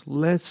 folks,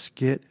 let's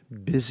get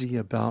busy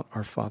about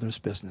our Father's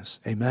business.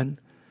 Amen?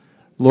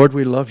 Lord,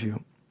 we love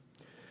you.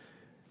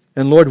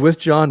 And Lord, with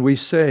John, we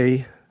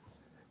say,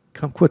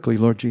 come quickly,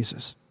 Lord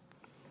Jesus.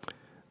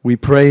 We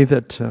pray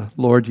that,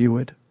 Lord, you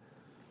would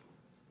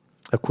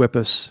equip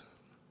us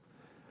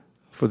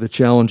for the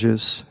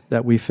challenges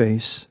that we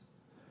face.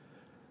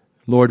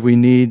 Lord, we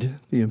need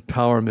the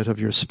empowerment of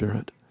your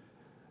Spirit.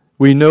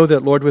 We know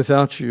that, Lord,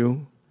 without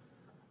you,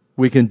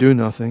 we can do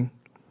nothing.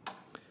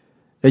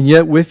 And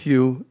yet with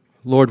you,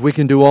 Lord, we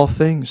can do all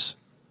things.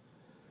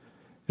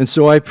 And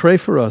so I pray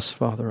for us,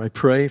 Father. I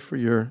pray for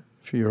your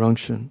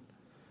unction,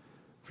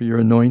 for your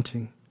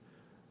anointing.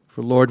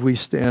 For, Lord, we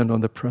stand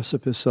on the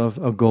precipice of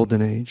a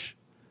golden age.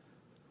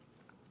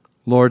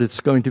 Lord,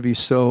 it's going to be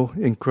so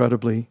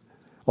incredibly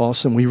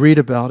awesome. We read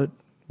about it.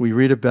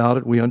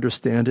 We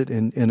understand it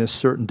in a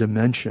certain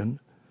dimension.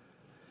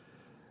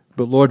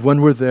 But, Lord,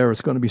 when we're there,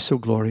 it's going to be so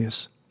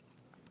glorious.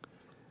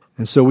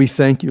 And so we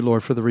thank you,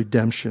 Lord, for the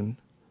redemption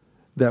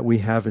that we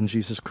have in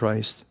Jesus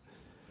Christ.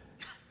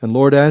 And,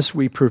 Lord, as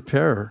we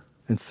prepare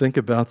and think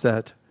about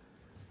that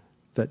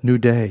new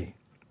day,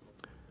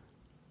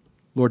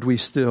 Lord, we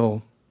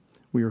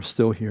are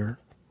still here.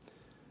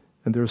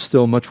 And there's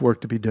still much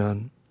work to be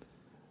done.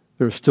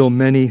 There are still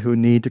many who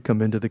need to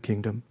come into the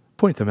kingdom.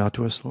 Point them out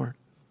to us, Lord.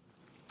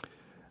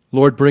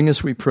 Lord, bring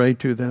us, we pray,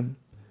 to them.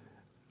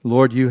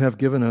 Lord, you have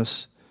given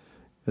us,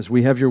 as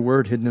we have your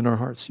word hidden in our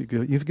hearts,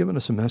 you've given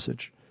us a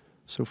message.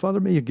 So, Father,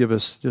 may you give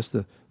us just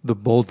the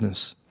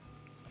boldness.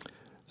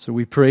 So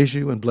we praise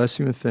you and bless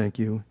you and thank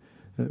you.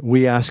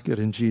 We ask it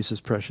in Jesus'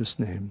 precious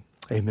name.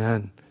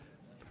 Amen.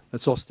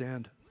 Let's all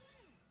stand.